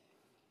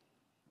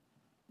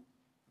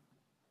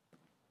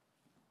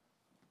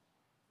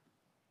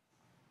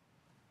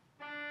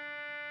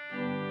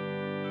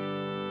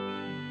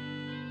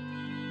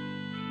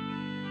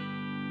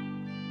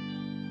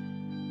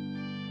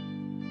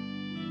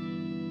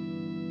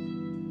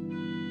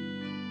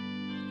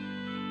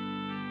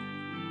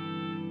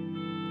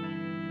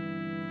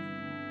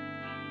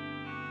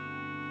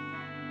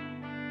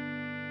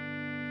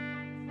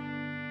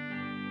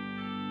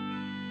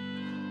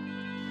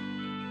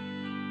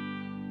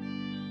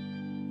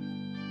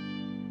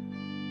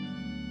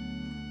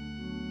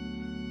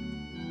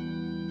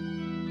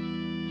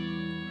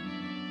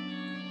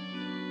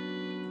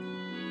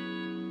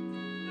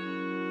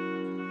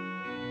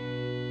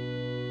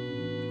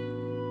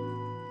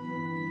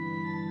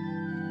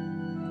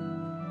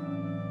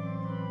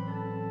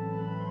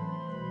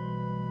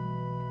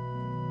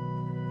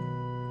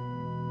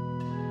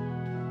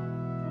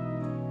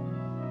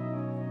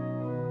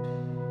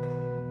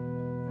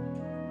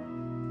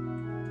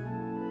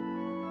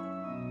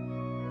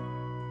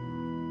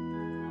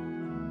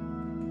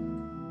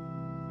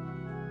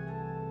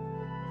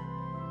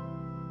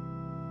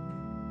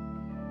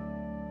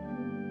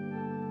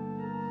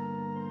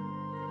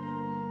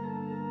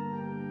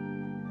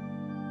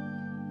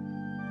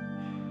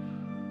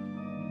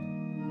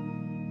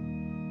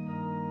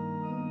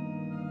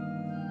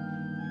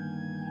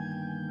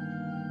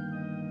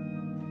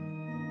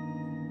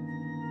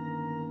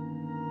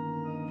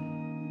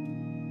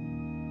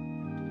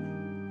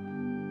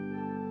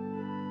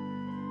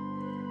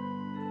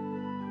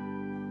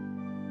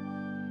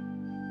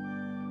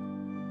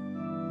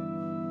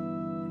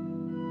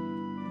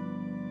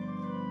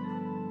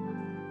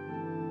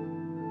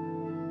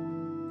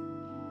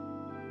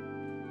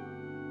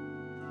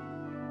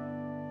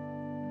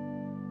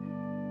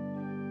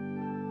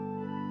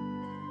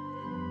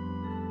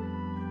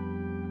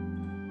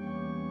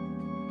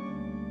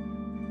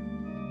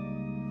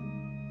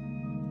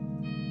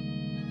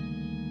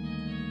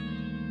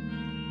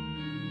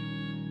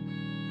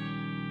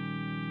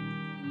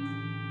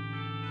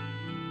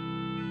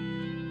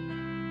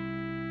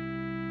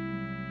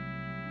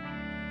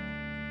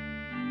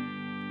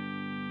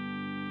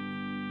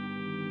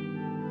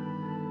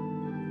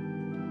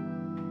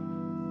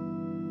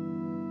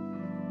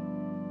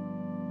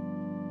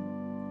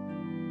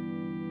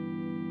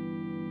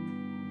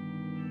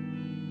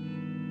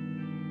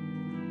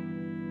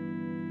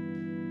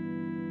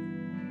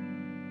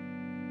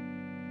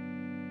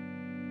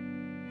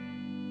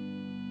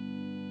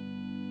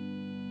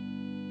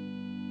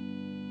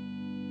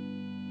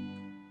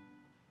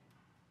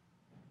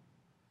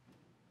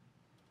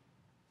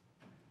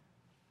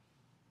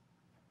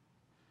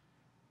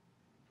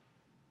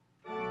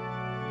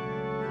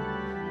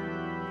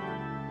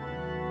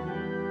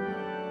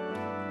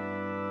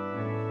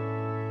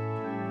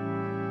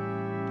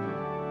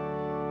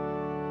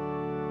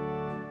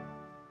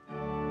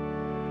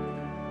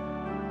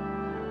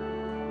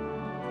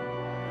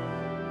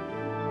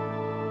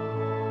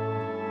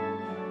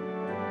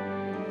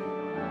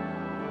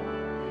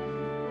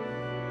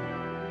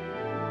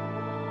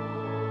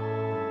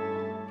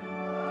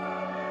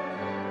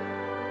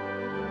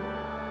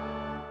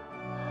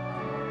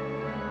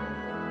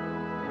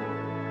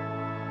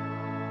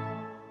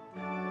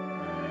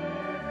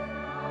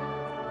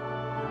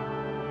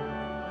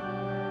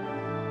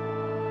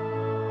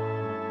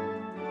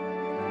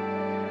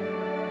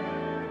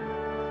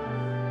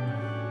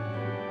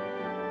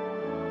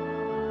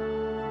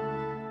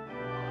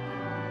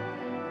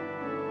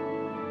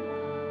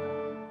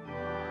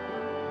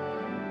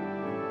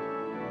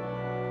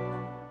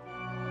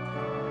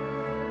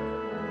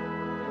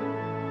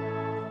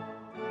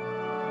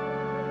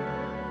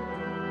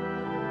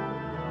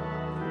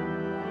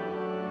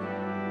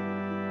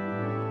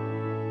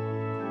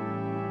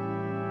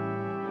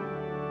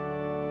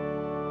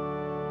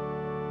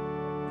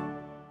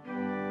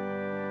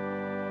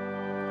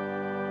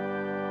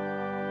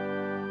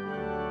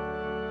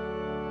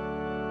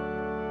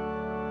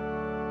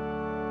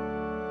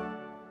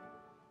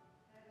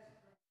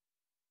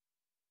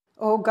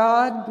 O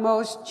God,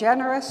 most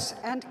generous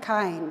and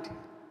kind,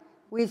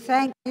 we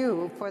thank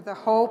you for the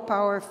hope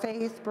our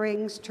faith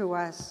brings to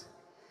us.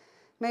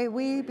 May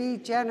we be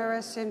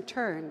generous in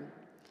turn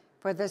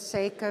for the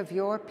sake of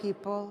your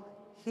people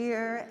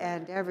here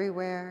and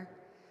everywhere.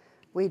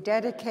 We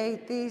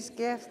dedicate these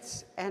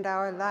gifts and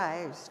our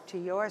lives to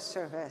your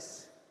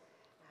service.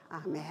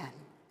 Amen.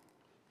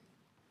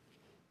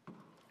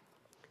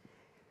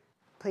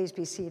 Please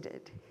be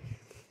seated.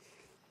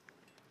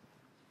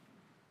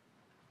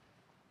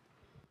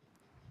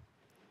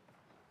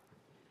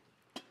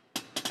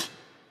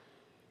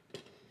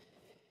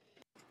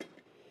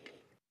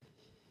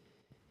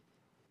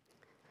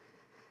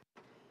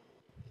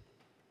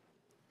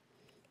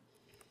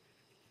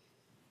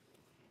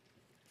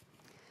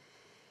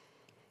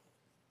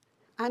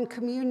 On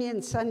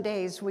Communion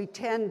Sundays, we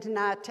tend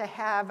not to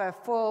have a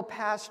full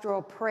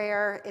pastoral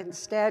prayer,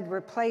 instead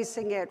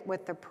replacing it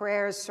with the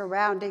prayers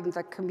surrounding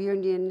the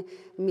communion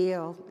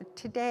meal.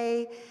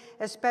 Today,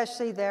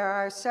 especially, there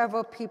are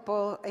several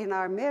people in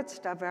our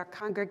midst of our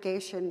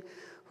congregation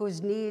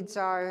whose needs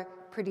are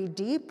pretty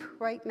deep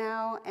right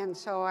now, and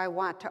so I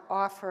want to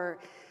offer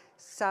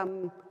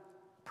some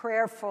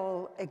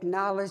prayerful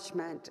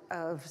acknowledgement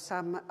of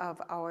some of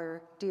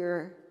our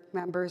dear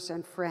members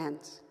and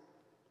friends.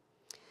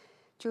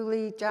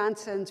 Julie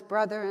Johnson's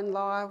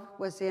brother-in-law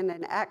was in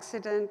an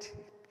accident,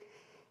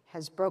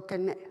 has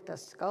broken the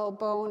skull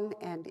bone,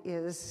 and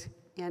is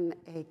in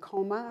a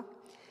coma.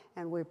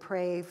 And we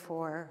pray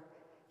for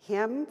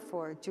him,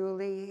 for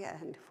Julie,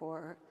 and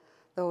for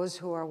those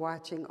who are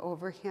watching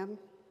over him.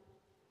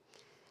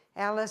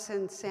 Alice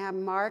and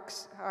Sam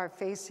Marks are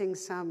facing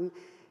some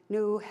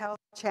new health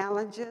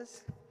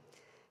challenges,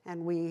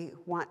 and we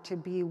want to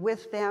be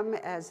with them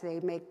as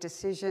they make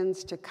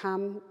decisions to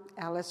come.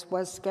 Alice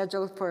was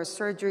scheduled for a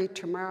surgery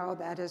tomorrow.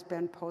 That has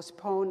been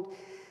postponed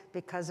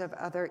because of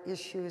other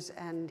issues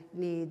and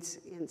needs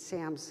in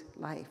Sam's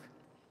life.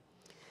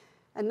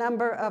 A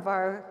number of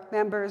our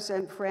members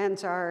and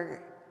friends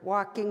are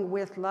walking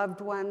with loved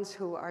ones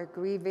who are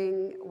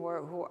grieving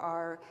or who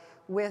are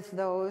with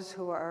those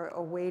who are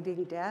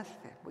awaiting death.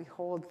 We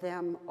hold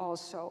them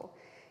also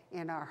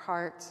in our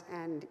hearts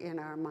and in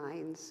our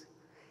minds.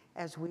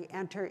 As we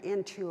enter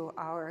into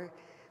our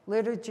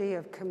liturgy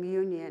of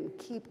communion,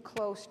 keep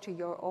close to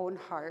your own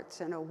hearts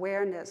an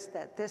awareness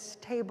that this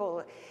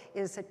table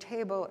is a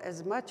table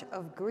as much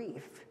of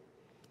grief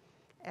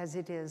as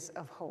it is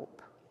of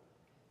hope.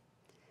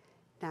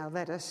 Now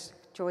let us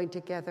join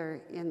together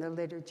in the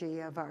liturgy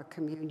of our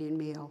communion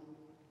meal.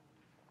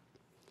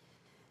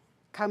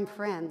 Come,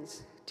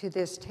 friends, to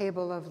this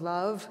table of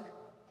love,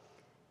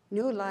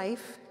 new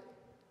life,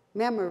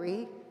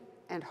 memory,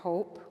 and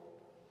hope.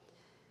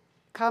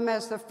 Come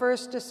as the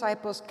first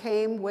disciples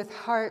came with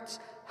hearts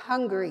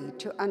hungry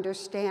to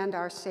understand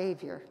our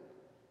Savior.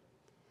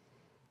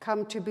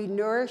 Come to be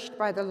nourished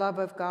by the love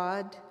of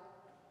God.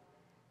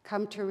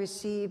 Come to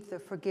receive the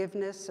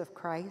forgiveness of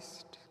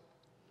Christ.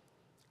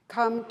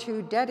 Come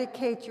to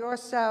dedicate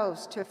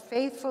yourselves to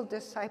faithful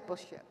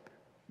discipleship.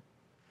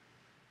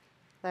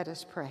 Let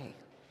us pray.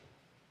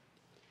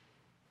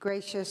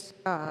 Gracious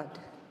God,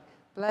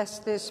 bless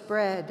this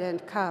bread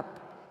and cup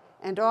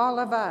and all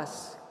of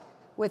us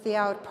with the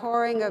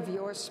outpouring of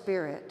your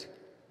Spirit.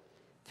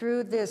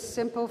 Through this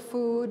simple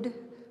food,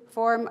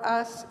 form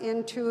us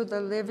into the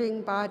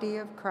living body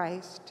of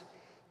Christ,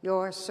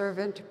 your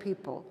servant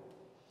people,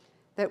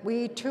 that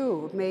we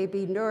too may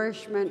be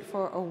nourishment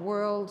for a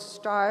world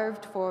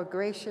starved for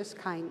gracious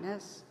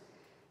kindness,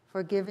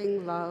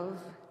 forgiving love,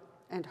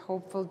 and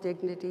hopeful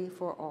dignity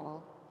for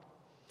all.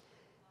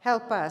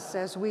 Help us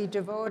as we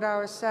devote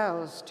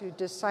ourselves to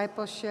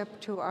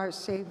discipleship to our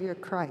Savior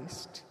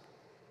Christ,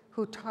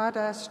 who taught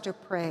us to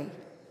pray,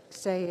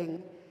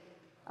 saying,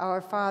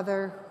 Our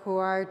Father, who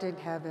art in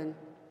heaven,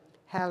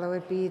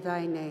 hallowed be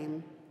thy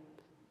name.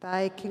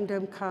 Thy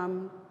kingdom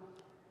come,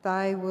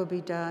 thy will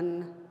be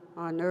done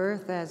on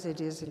earth as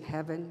it is in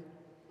heaven.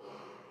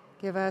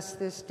 Give us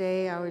this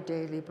day our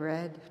daily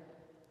bread.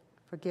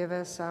 Forgive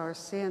us our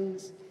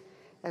sins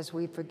as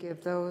we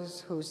forgive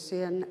those who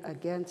sin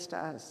against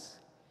us.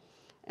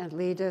 And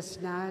lead us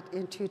not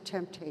into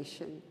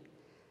temptation,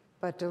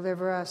 but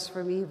deliver us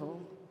from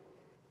evil.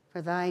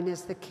 For thine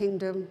is the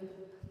kingdom,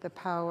 the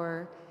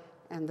power,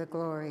 and the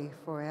glory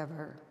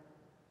forever.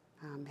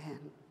 Amen.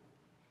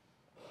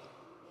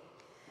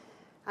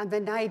 On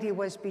the night he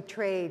was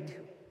betrayed,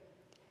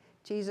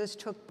 Jesus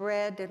took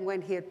bread, and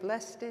when he had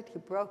blessed it, he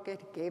broke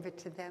it, he gave it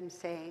to them,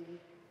 saying,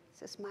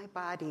 This is my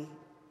body,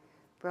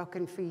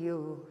 broken for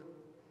you.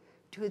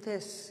 Do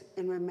this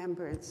in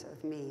remembrance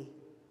of me.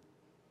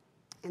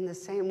 In the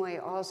same way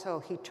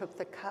also he took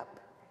the cup,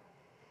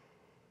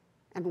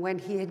 and when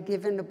he had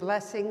given a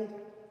blessing,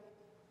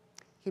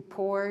 he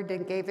poured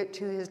and gave it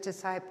to his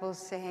disciples,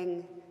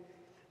 saying,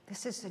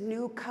 This is a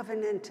new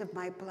covenant of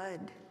my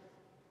blood.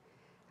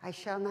 I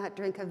shall not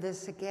drink of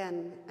this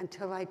again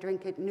until I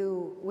drink it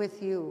new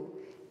with you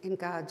in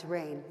God's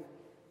reign.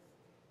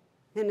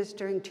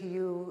 Ministering to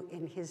you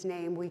in his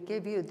name, we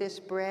give you this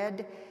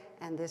bread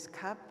and this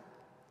cup.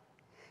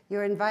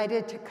 You're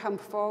invited to come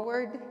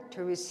forward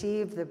to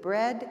receive the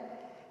bread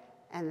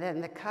and then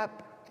the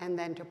cup, and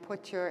then to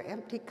put your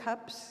empty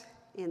cups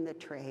in the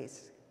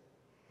trays.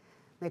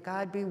 May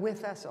God be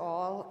with us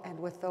all and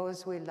with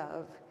those we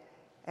love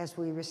as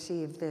we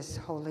receive this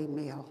holy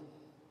meal.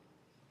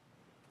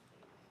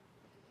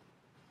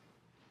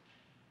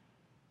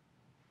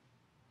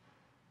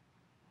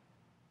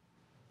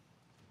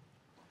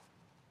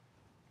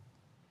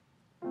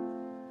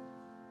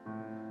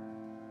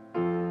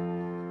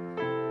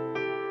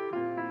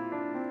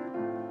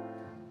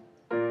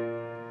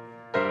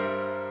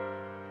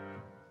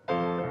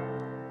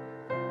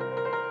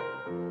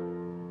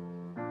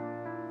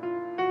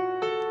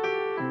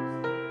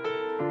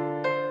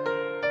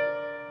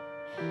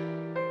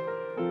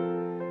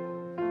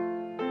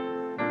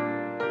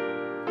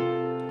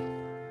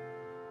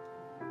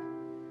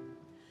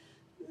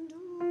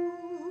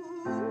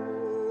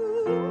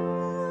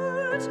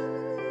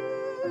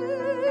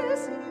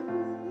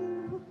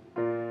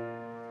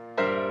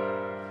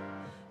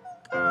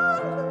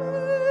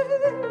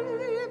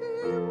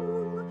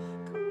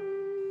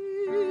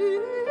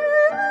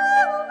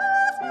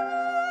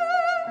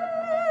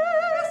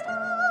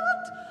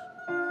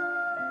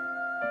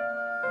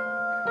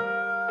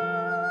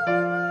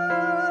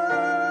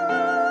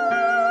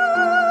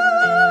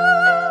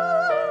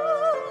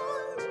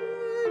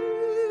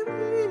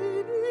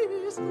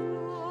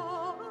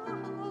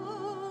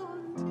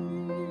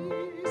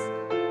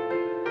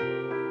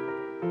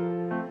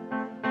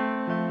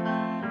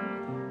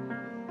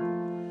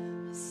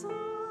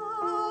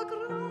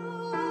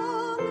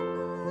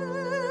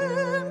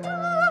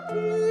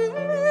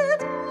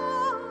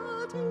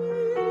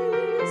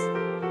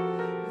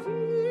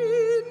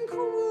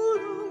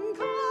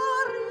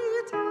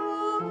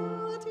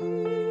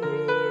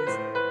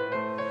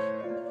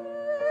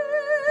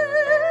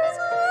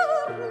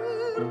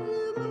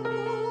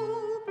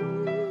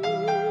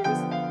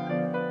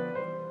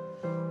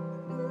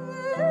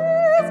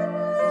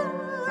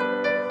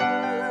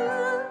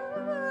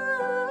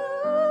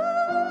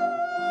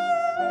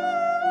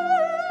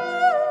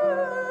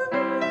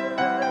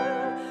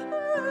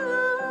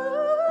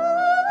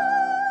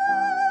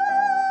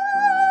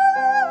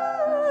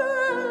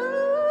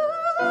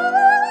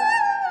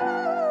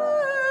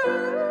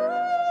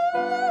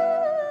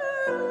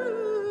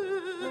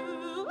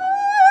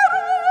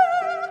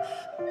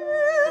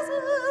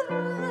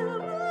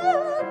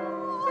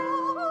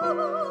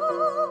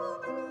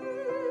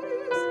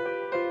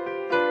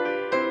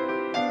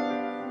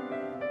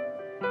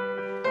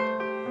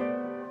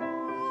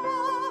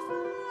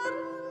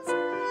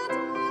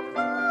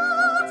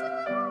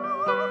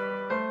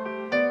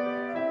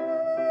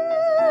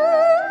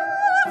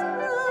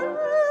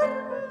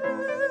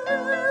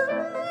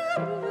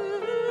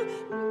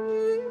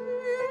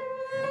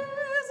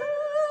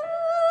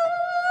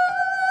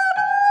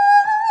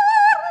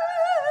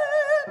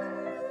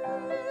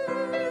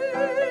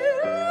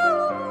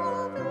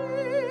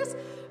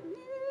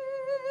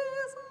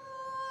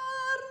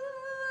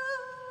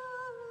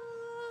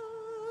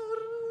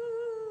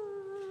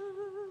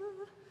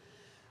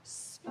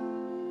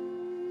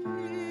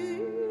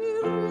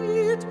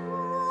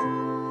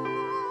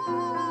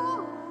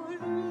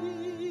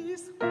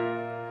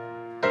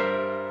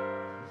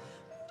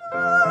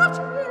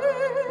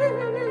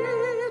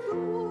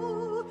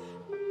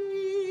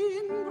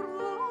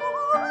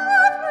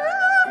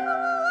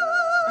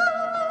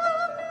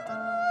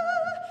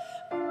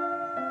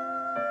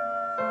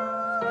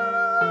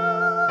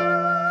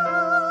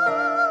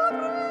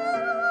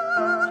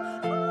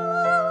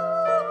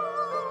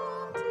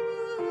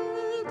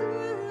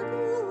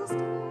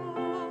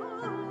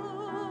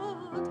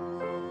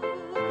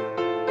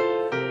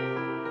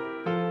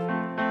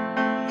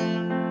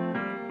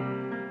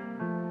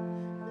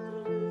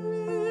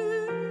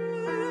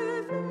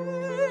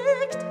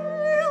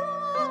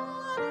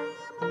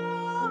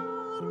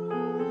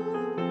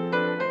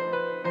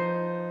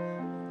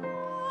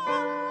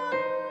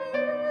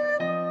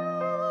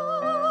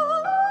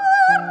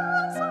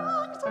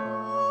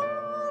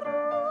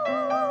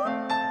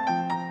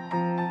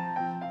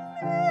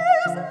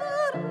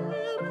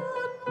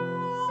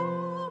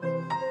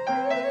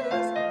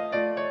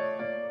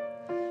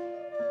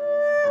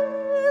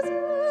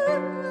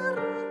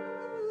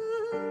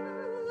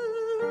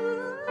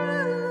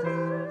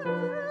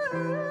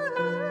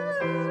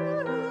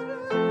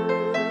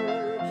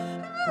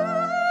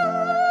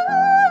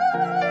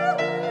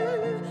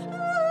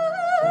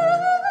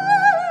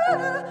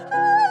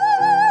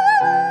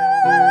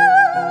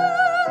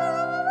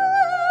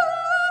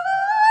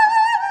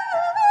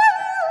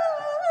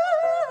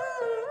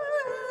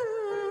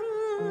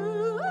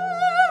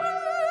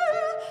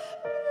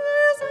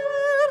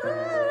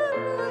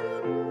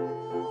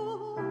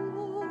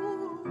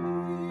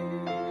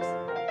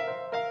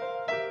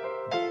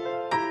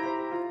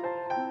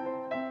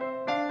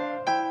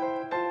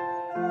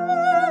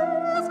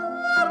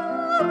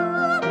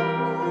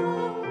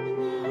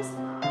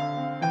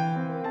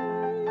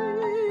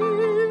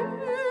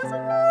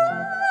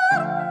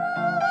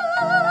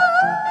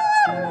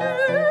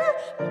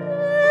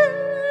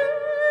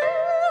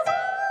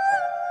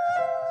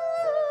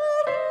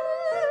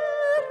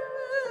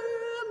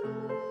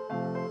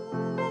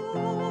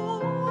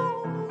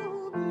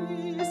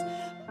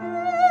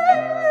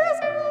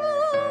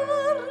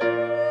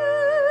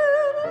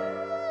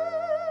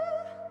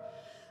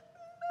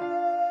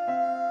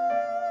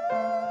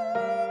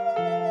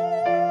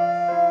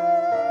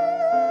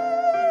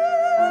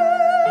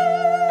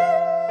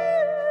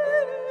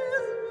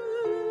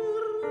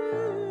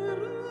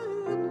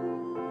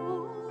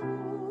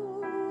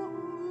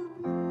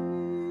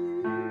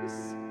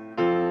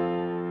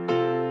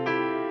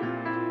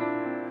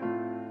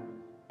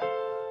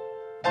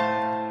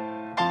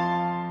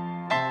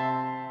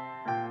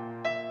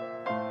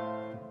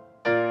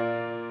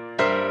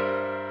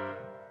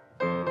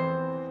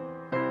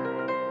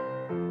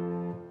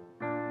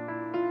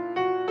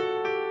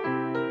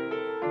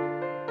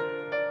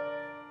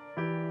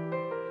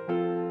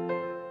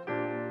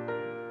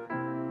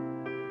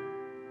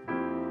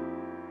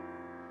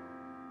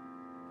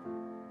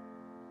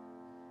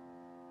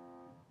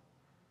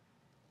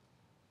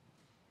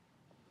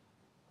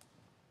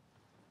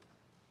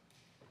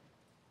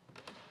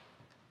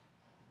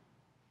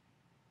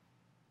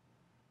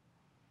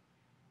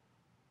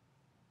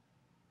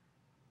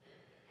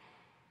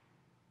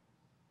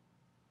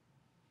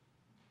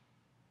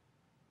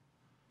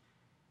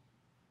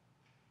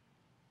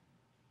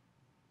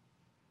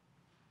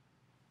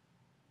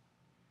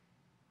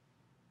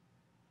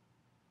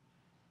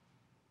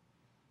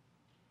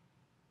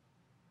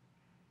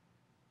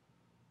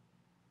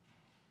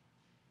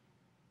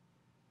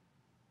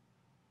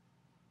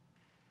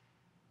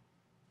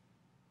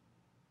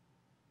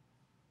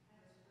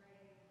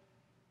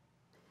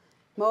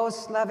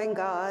 Most loving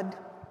God,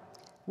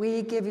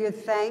 we give you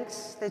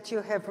thanks that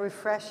you have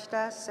refreshed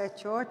us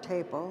at your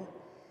table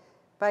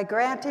by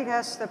granting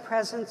us the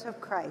presence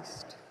of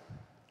Christ.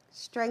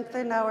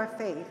 Strengthen our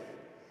faith,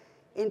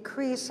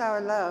 increase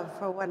our love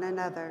for one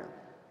another,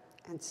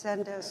 and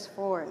send us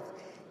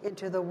forth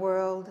into the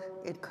world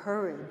in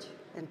courage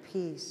and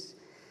peace,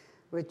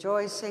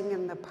 rejoicing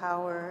in the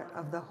power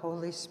of the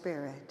Holy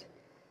Spirit.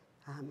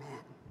 Amen.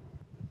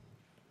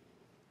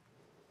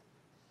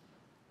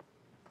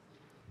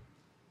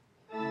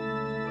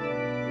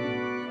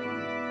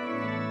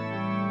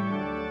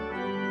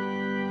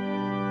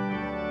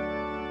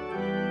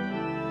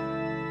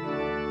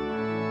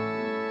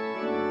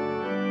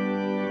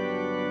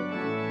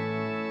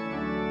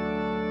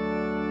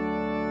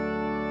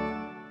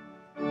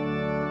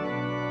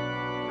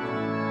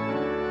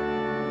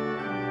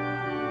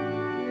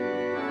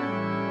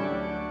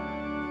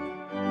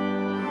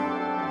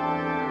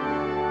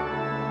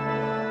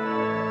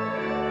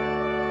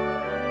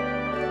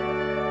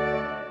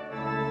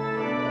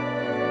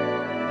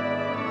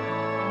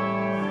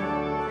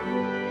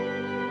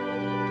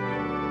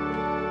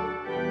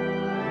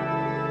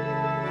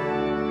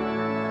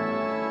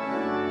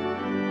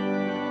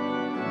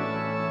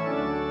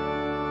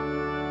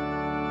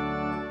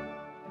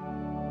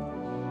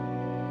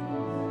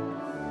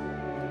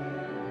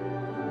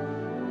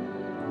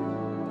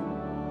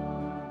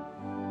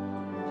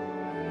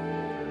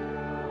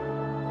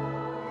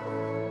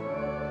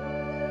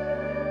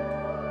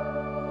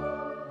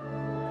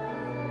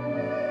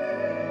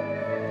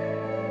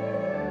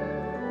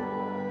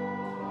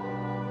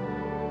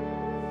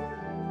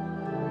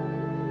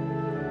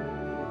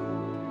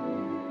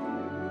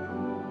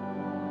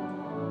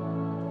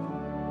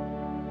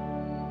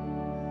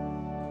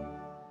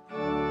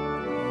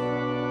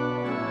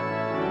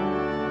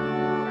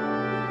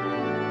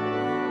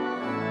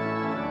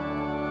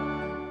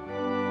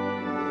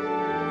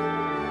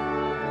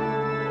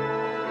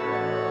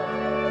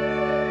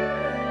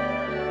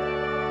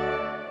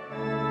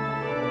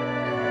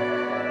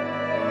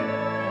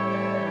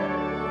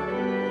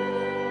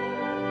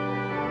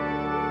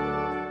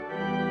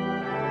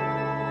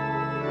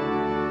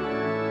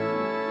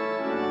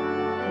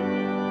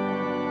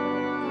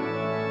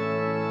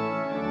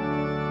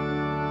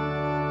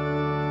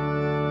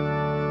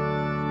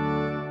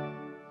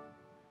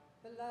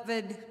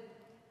 Beloved,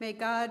 may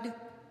God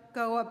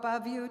go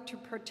above you to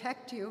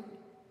protect you,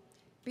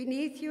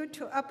 beneath you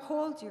to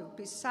uphold you,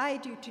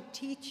 beside you to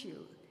teach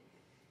you,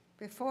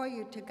 before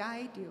you to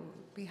guide you,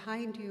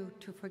 behind you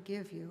to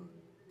forgive you.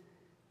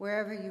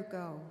 Wherever you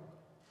go,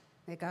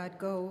 may God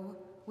go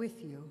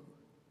with you.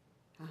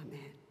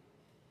 Amen.